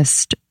to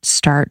just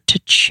start to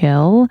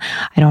chill.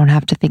 I don't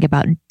have to think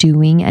about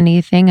doing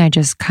anything. I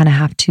just kind of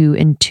have to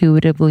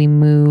intuitively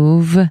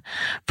move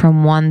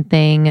from one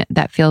thing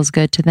that feels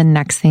good to the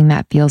next thing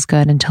that feels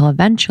good until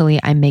eventually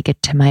I make it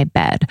to my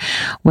bed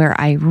where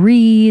I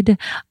read.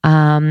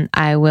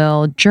 I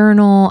will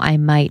journal. I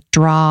might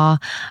draw.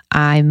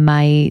 I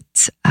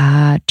might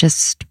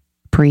just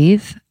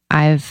breathe.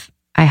 I've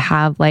I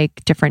have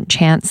like different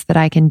chants that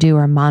I can do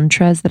or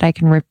mantras that I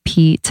can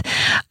repeat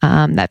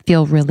that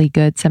feel really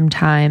good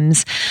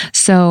sometimes.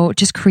 So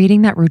just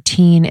creating that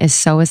routine is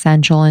so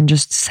essential and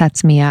just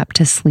sets me up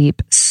to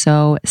sleep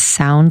so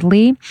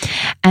soundly.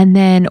 And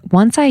then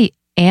once I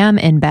am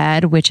in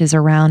bed, which is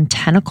around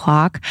 10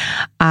 o'clock,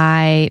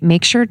 I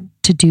make sure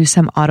to do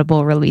some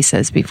audible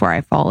releases before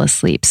I fall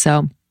asleep.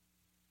 So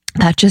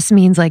that just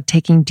means like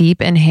taking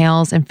deep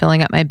inhales and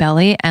filling up my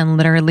belly and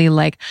literally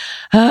like,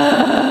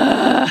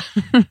 however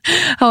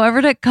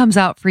that comes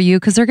out for you,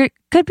 because there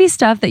could be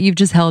stuff that you've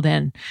just held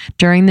in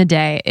during the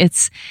day.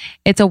 It's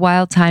a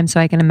wild time. So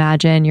I can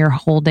imagine you're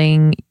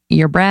holding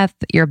your breath,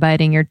 you're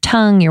biting your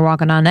tongue, you're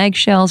walking on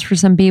eggshells for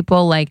some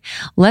people. Like,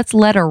 let's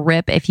let her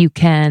rip if you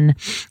can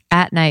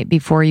at night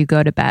before you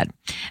go to bed.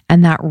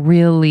 And that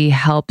really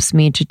helps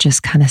me to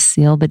just kind of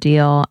seal the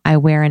deal. I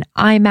wear an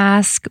eye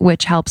mask,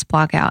 which helps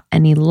block out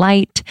any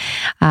light.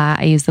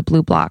 I use the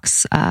Blue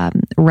Blocks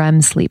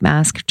REM sleep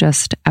mask,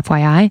 just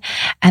FYI.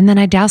 And then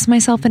I douse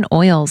myself in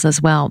oils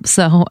as well.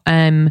 So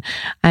I'm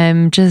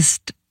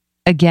just,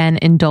 again,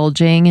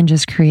 indulging and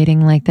just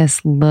creating like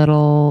this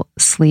little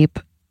sleep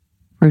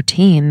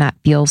routine that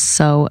feels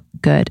so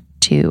good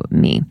to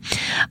me.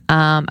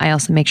 I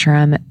also make sure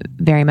I'm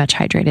very much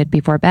hydrated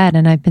before bed,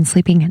 and I've been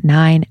sleeping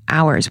 9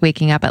 hours,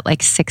 waking up at like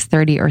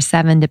 6:30 or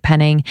 7,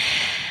 depending.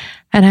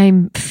 And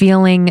I'm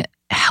feeling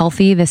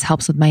healthy. This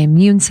helps with my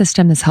immune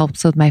system. This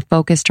helps with my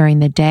focus during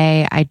the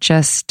day.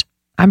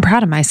 I'm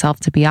proud of myself,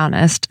 to be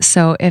honest.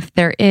 So if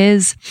there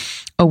is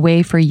a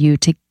way for you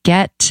to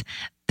get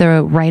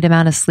the right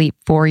amount of sleep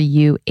for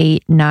you,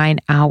 8-9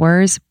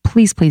 hours,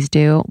 please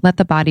do. Let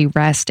the body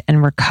rest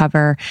and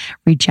recover,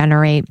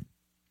 regenerate.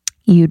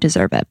 You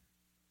deserve it.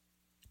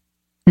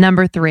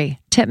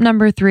 Tip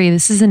number 3.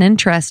 This is an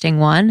interesting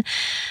one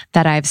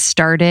that I've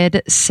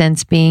started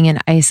since being in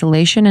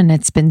isolation, and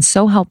it's been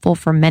so helpful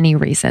for many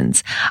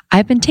reasons.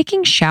 I've been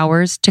taking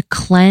showers to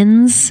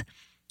cleanse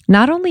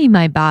not only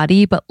my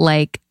body, but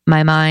like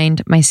my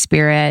mind, my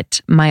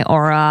spirit, my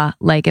aura.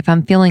 Like if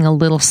I'm feeling a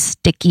little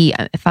sticky,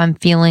 if I'm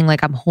feeling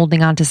like I'm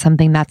holding on to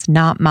something that's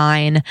not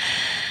mine,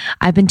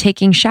 I've been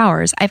taking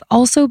showers. I've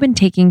also been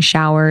taking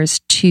showers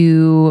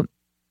to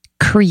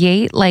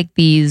create like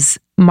these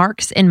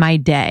marks in my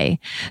day.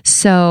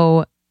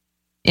 So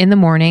in the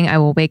morning, I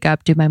will wake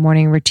up, do my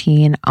morning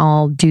routine.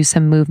 I'll do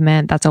some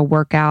movement. That's a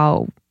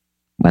workout,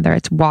 whether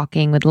it's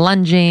walking with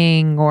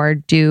lunging or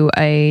do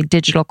a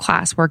digital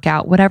class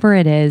workout, whatever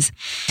it is.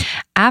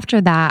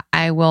 After that,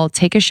 I will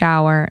take a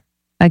shower.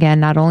 Again,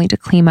 not only to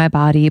clean my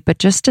body, but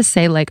just to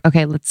say like,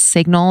 okay, let's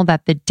signal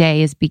that the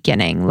day is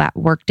beginning, that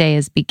work day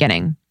is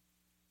beginning.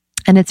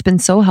 And it's been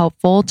so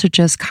helpful to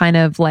just kind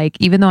of like,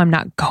 even though I'm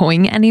not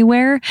going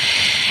anywhere,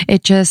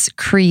 it just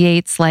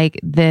creates like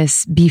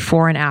this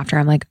before and after.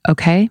 I'm like,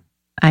 okay,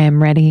 I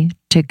am ready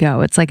to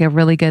go. It's like a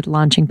really good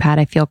launching pad.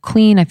 I feel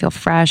clean. I feel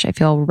fresh. I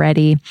feel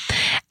ready.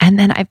 And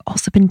then I've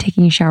also been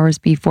taking showers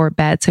before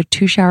bed. So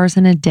 2 showers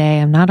in a day.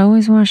 I'm not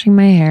always washing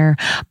my hair,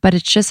 but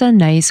it's just a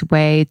nice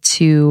way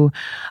to,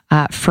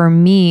 for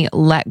me,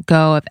 let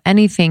go of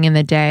anything in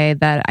the day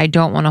that I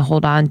don't want to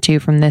hold on to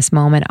from this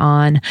moment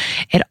on.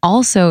 It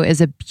also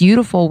is a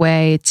beautiful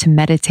way to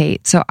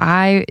meditate. So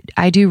I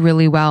do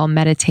really well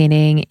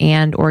meditating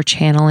and or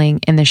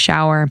channeling in the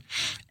shower.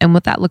 And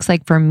what that looks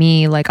like for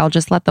me, like I'll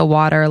just let the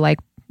water like,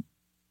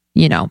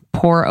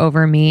 pour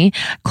over me,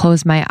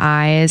 close my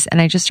eyes,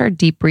 and I just start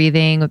deep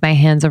breathing with my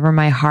hands over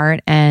my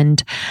heart,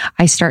 and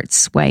I start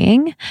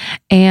swaying.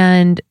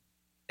 And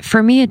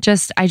for me,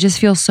 I just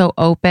feel so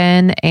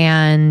open,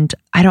 and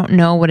I don't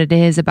know what it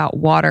is about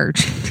water,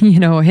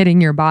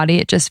 hitting your body.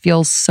 It just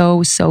feels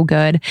so, so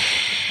good.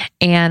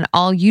 And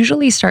I'll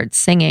usually start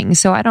singing.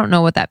 So I don't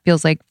know what that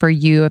feels like for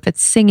you, if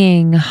it's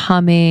singing,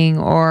 humming,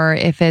 or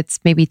if it's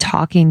maybe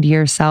talking to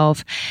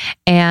yourself.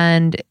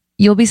 And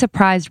you'll be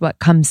surprised what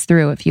comes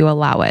through if you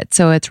allow it.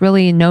 So it's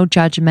really no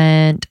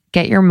judgment.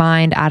 Get your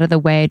mind out of the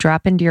way,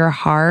 drop into your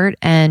heart,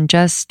 and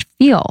just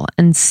feel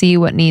and see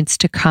what needs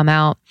to come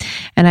out.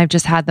 And I've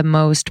just had the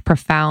most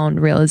profound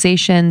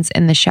realizations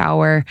in the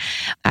shower.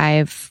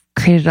 I've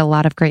created a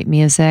lot of great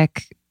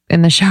music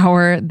in the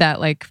shower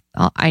that like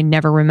I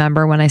never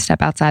remember when I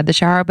step outside the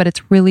shower, but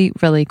it's really,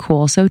 really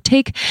cool. So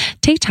take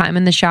time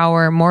in the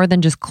shower, more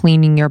than just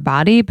cleaning your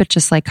body, but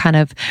just like kind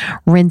of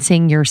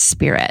rinsing your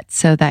spirit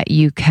so that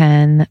you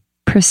can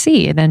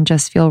proceed and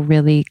just feel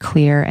really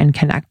clear and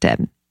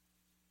connected.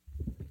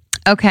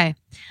 Okay.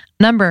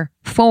 Number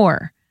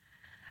 4,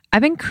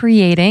 I've been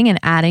creating and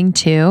adding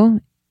to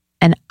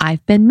an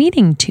I've been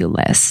meaning to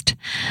list.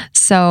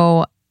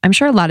 So I'm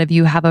sure a lot of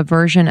you have a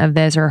version of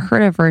this or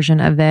heard a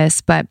version of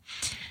this, but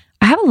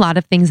I have a lot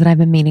of things that I've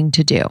been meaning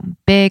to do,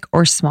 big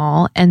or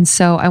small. And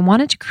so I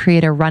wanted to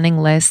create a running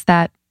list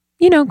that,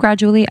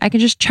 gradually I can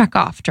just check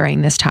off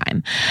during this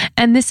time.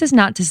 And this is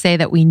not to say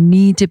that we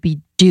need to be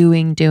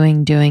doing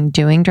during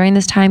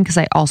this time, because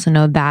I also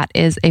know that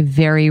is a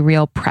very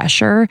real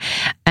pressure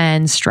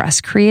and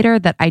stress creator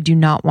that I do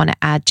not want to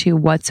add to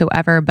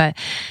whatsoever. But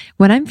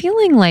when I'm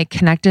feeling like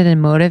connected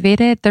and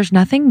motivated, there's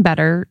nothing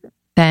better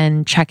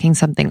than checking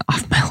something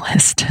off my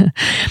list.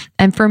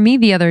 And for me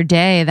the other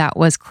day, that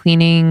was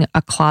cleaning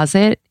a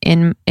closet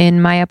in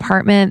my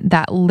apartment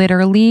that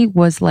literally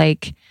was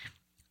like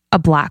a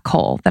black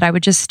hole that I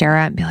would just stare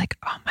at and be like,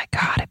 oh my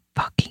God, I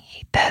fucking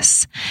hate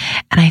this.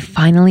 And I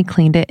finally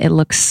cleaned it. It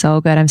looks so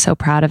good. I'm so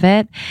proud of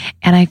it.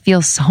 And I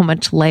feel so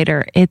much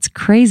lighter. It's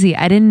crazy.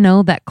 I didn't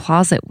know that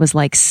closet was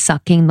like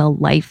sucking the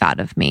life out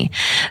of me.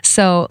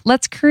 So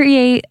let's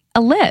create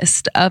a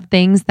list of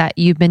things that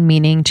you've been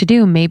meaning to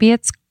do. Maybe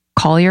it's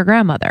call your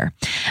grandmother.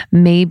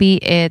 Maybe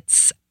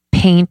it's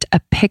paint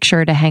a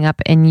picture to hang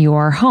up in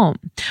your home.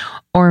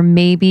 Or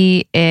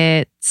maybe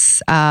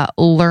it's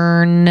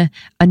learn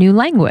a new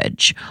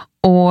language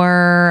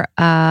or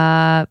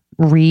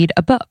read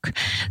a book.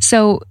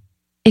 So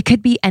it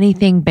could be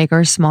anything big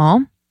or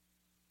small,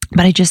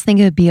 but I just think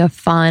it would be a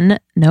fun,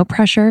 no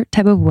pressure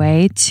type of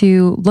way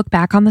to look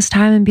back on this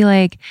time and be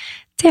like,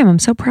 damn, I'm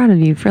so proud of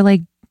you for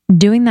like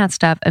doing that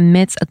stuff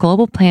amidst a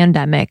global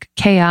pandemic,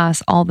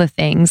 chaos, all the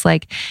things.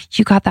 Like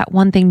you got that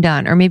one thing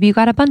done, or maybe you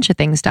got a bunch of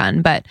things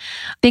done, but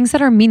things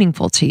that are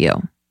meaningful to you.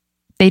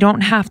 They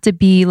don't have to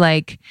be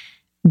like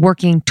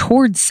working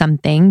towards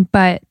something,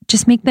 but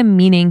just make them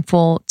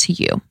meaningful to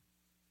you.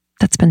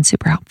 That's been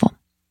super helpful.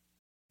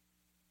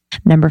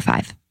 Number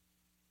 5,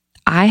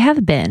 I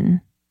have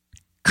been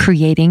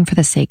creating for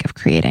the sake of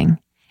creating.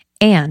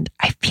 And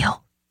I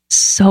feel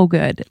so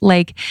good.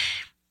 Like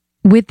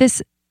with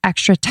this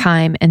extra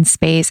time and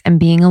space and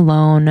being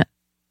alone,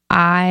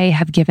 I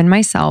have given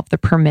myself the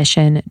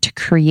permission to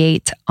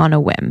create on a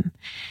whim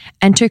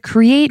and to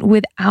create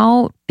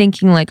without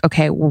thinking like,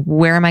 okay,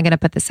 where am I going to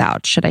put this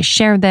out? Should I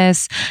share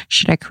this?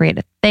 Should I create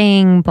a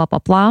thing? Blah, blah,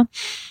 blah.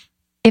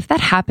 If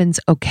that happens,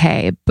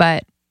 okay.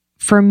 But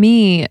for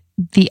me,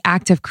 the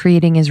act of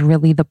creating is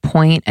really the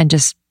point and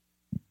just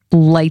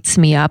lights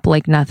me up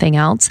like nothing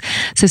else.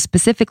 So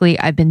specifically,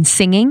 I've been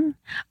singing,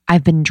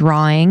 I've been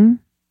drawing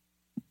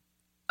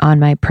on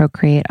my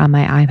Procreate on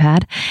my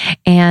iPad,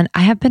 and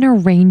I have been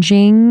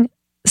arranging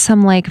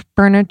some like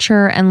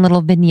furniture and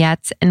little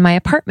vignettes in my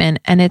apartment.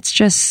 And it's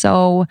just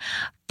so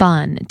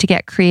fun to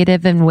get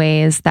creative in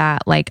ways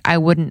that like I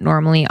wouldn't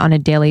normally on a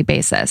daily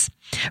basis.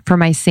 For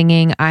my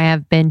singing, I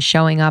have been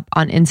showing up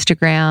on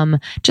Instagram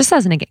just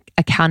as an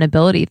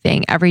accountability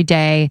thing every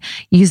day,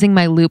 using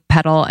my loop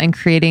pedal and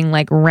creating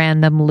like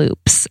random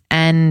loops.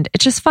 And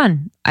it's just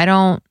fun. I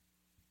don't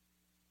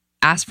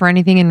ask for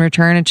anything in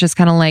return. It's just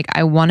kind of like,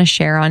 I want to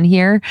share on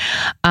here.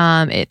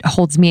 It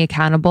holds me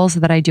accountable so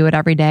that I do it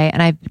every day.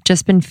 And I've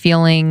just been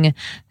feeling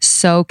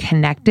so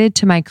connected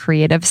to my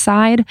creative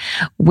side,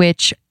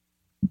 which,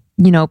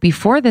 you know,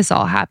 before this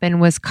all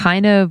happened was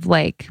kind of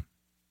like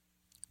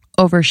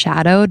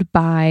overshadowed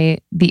by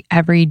the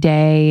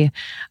everyday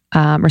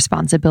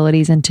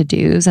responsibilities and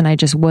to-dos. And I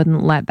just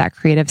wouldn't let that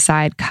creative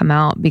side come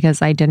out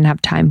because I didn't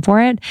have time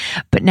for it.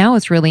 But now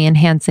it's really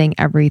enhancing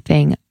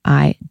everything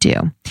I do.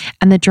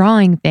 And the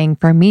drawing thing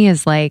for me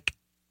is like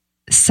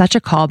such a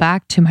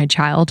callback to my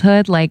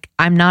childhood. Like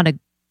I'm not a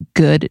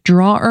good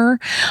drawer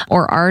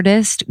or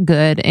artist,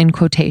 good in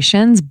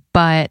quotations,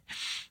 but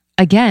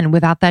again,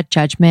 without that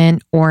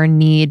judgment or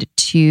need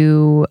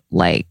to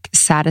like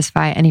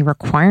satisfy any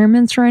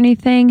requirements or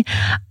anything,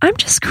 I'm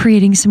just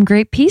creating some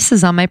great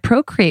pieces on my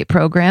Procreate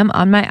program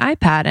on my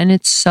iPad. And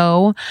it's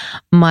so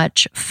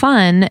much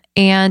fun.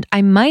 And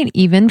I might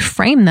even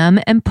frame them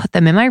and put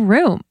them in my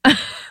room.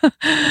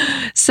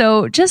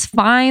 So just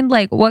find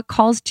like what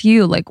calls to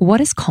you, like what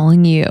is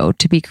calling you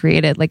to be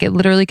creative. Like it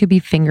literally could be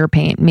finger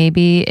paint.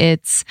 Maybe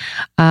it's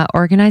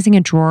organizing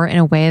a drawer in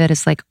a way that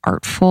is like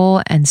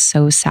artful and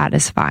so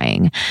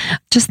satisfying.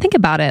 Just think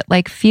about it,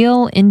 like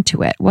feel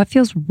into it. What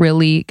feels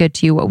really good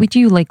to you? What would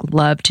you like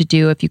love to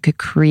do if you could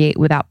create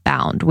without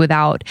bound,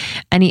 without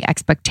any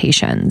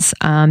expectations?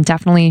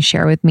 Definitely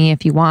share with me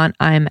if you want.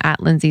 I'm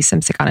at Lindsay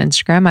Simcik on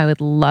Instagram. I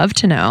would love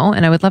to know,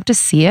 and I would love to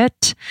see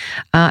it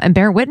and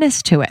bear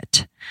witness to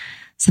it.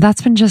 So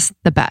that's been just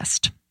the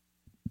best.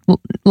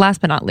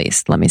 Last but not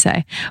least, let me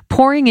say,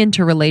 pouring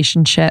into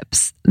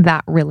relationships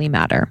that really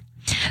matter.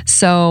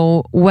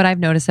 So what I've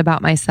noticed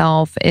about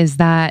myself is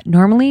that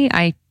normally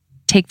I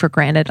take for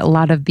granted a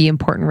lot of the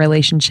important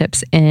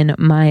relationships in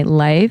my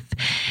life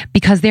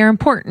because they're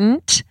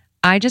important.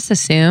 I just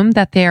assume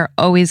that they're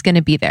always going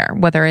to be there,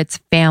 whether it's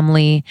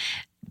family,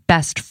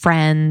 best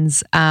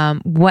friends,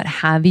 what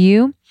have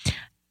you.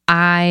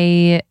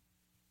 I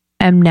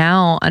am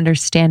now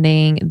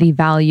understanding the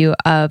value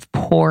of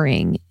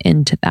pouring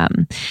into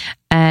them.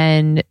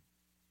 And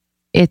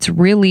it's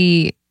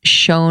really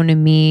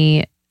shown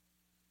me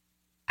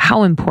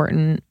how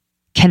important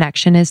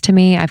connection is to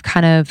me. I've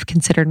kind of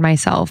considered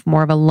myself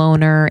more of a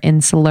loner,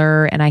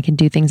 insular, and I can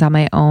do things on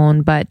my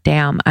own. But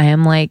damn, I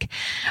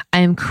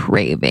am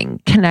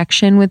craving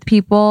connection with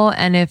people.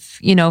 And if,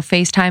 you know,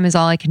 FaceTime is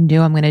all I can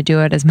do, I'm going to do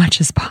it as much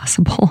as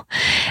possible.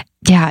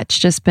 Yeah,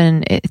 it's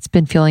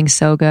been feeling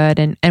so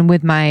good. And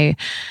with my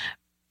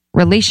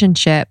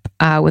relationship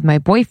with my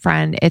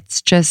boyfriend,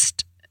 it's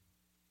just,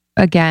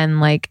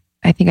 again, like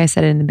I think I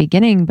said it in the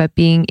beginning, but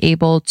being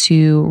able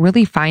to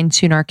really fine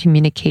tune our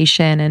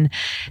communication and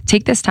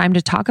take this time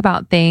to talk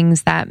about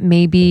things that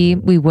maybe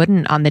we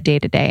wouldn't on the day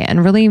to day,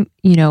 and really,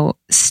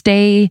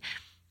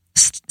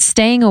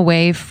 staying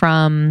away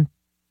from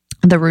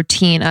the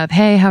routine of,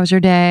 hey, how was your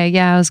day?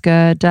 Yeah, it was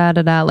good. Da,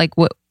 da, da. Like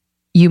what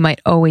you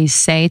might always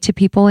say to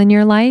people in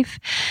your life,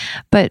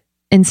 but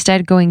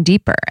instead going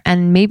deeper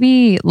and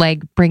maybe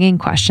like bringing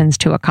questions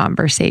to a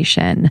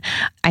conversation.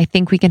 I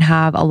think we can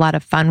have a lot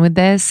of fun with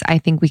this. I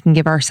think we can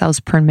give ourselves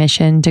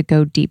permission to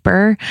go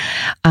deeper.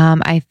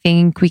 I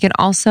think we can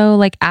also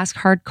like ask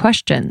hard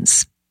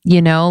questions,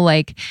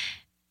 like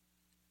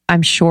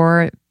I'm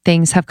sure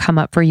things have come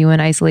up for you in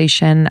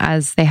isolation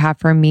as they have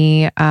for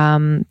me.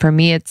 For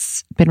me,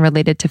 it's been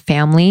related to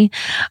family,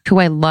 who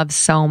I love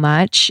so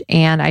much.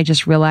 And I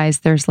just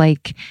realized there's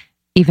like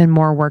even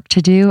more work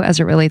to do as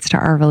it relates to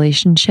our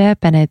relationship.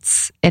 And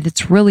it's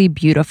really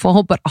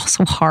beautiful, but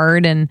also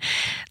hard. And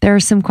there are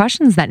some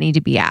questions that need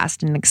to be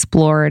asked and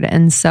explored.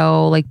 And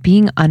so like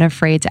being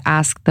unafraid to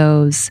ask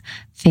those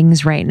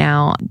things right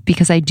now,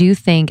 because I do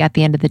think at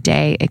the end of the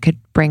day, it could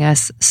bring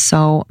us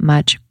so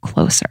much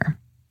closer.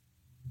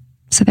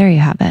 So there you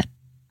have it.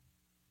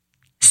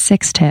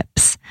 6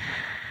 tips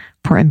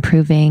for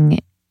improving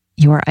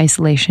your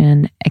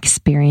isolation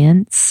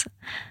experience.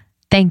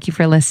 Thank you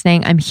for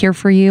listening. I'm here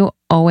for you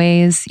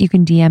always. You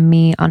can DM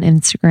me on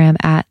Instagram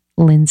at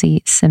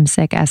Lindsay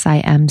Simcik,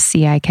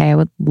 Simcik. I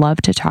would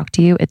love to talk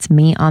to you. It's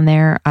me on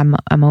there. I'm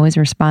always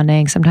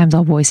responding. Sometimes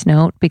I'll voice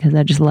note because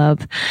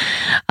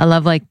I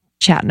love like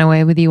chatting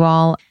away with you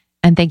all.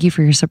 And thank you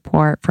for your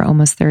support for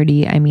Almost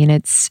 30. I mean,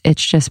 it's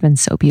just been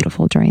so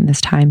beautiful during this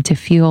time to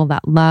feel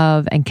that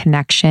love and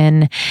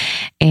connection.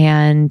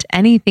 And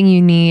anything you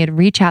need,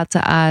 reach out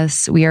to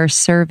us. We are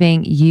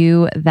serving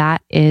you.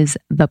 That is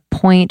the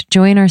point.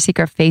 Join our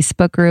secret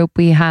Facebook group.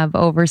 We have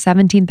over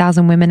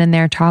 17,000 women in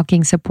there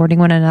talking, supporting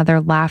one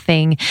another,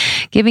 laughing,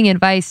 giving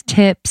advice,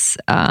 tips,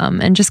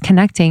 and just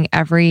connecting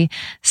every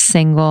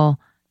single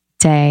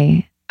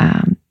day.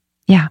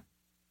 Yeah,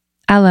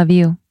 I love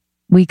you.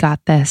 We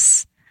got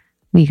this.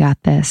 We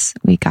got this.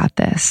 We got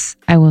this.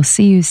 I will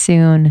see you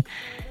soon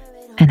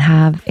and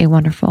have a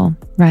wonderful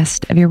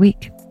rest of your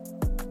week.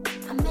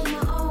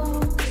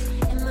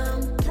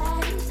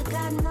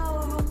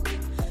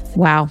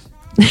 Wow.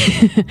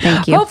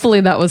 Thank you.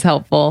 Hopefully that was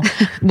helpful.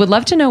 Would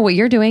love to know what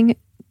you're doing.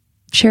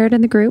 Share it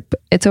in the group.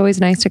 It's always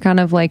nice to kind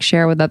of like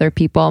share with other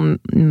people.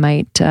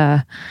 Might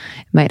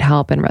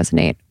help and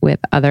resonate with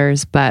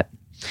others, but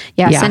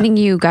yeah, sending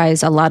you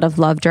guys a lot of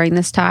love during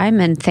this time,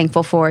 and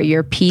thankful for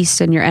your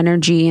peace and your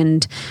energy,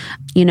 and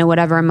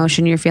whatever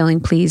emotion you're feeling,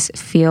 please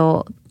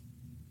feel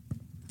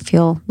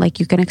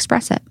like you can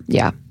express it.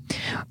 Yeah.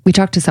 We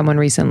talked to someone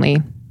recently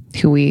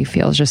who we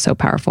feel is just so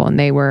powerful, and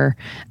they were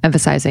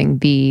emphasizing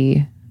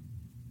the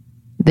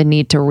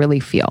need to really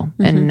feel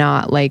and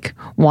not like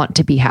want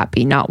to be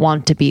happy, not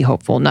want to be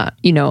hopeful, not,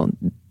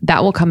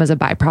 that will come as a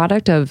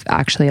byproduct of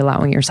actually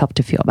allowing yourself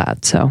to feel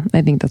that. So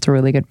I think that's a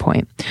really good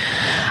point.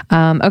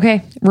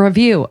 Okay.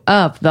 Review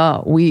of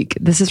the week.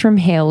 This is from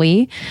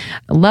Haley.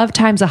 Love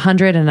times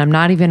 100 and I'm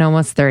not even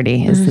almost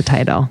 30 is the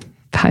title.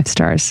 5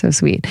 stars. So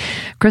sweet.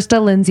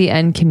 Krista, Lindsay,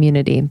 and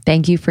community.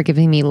 Thank you for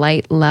giving me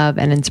light, love,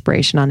 and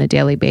inspiration on a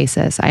daily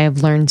basis. I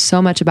have learned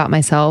so much about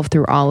myself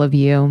through all of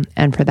you.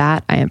 And for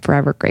that, I am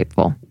forever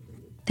grateful.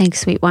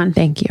 Thanks, sweet one.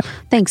 Thank you.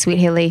 Thanks, sweet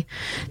Haley.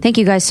 Thank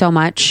you guys so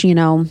much.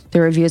 The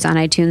reviews on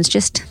iTunes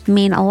just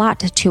mean a lot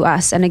to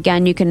us. And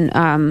again, you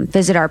can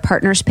visit our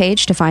partners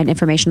page to find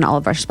information on all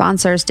of our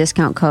sponsors,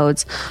 discount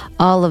codes,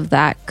 all of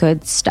that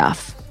good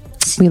stuff.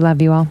 We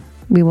love you all.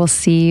 We will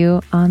see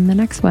you on the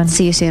next one.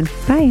 See you soon.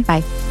 Bye.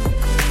 Bye.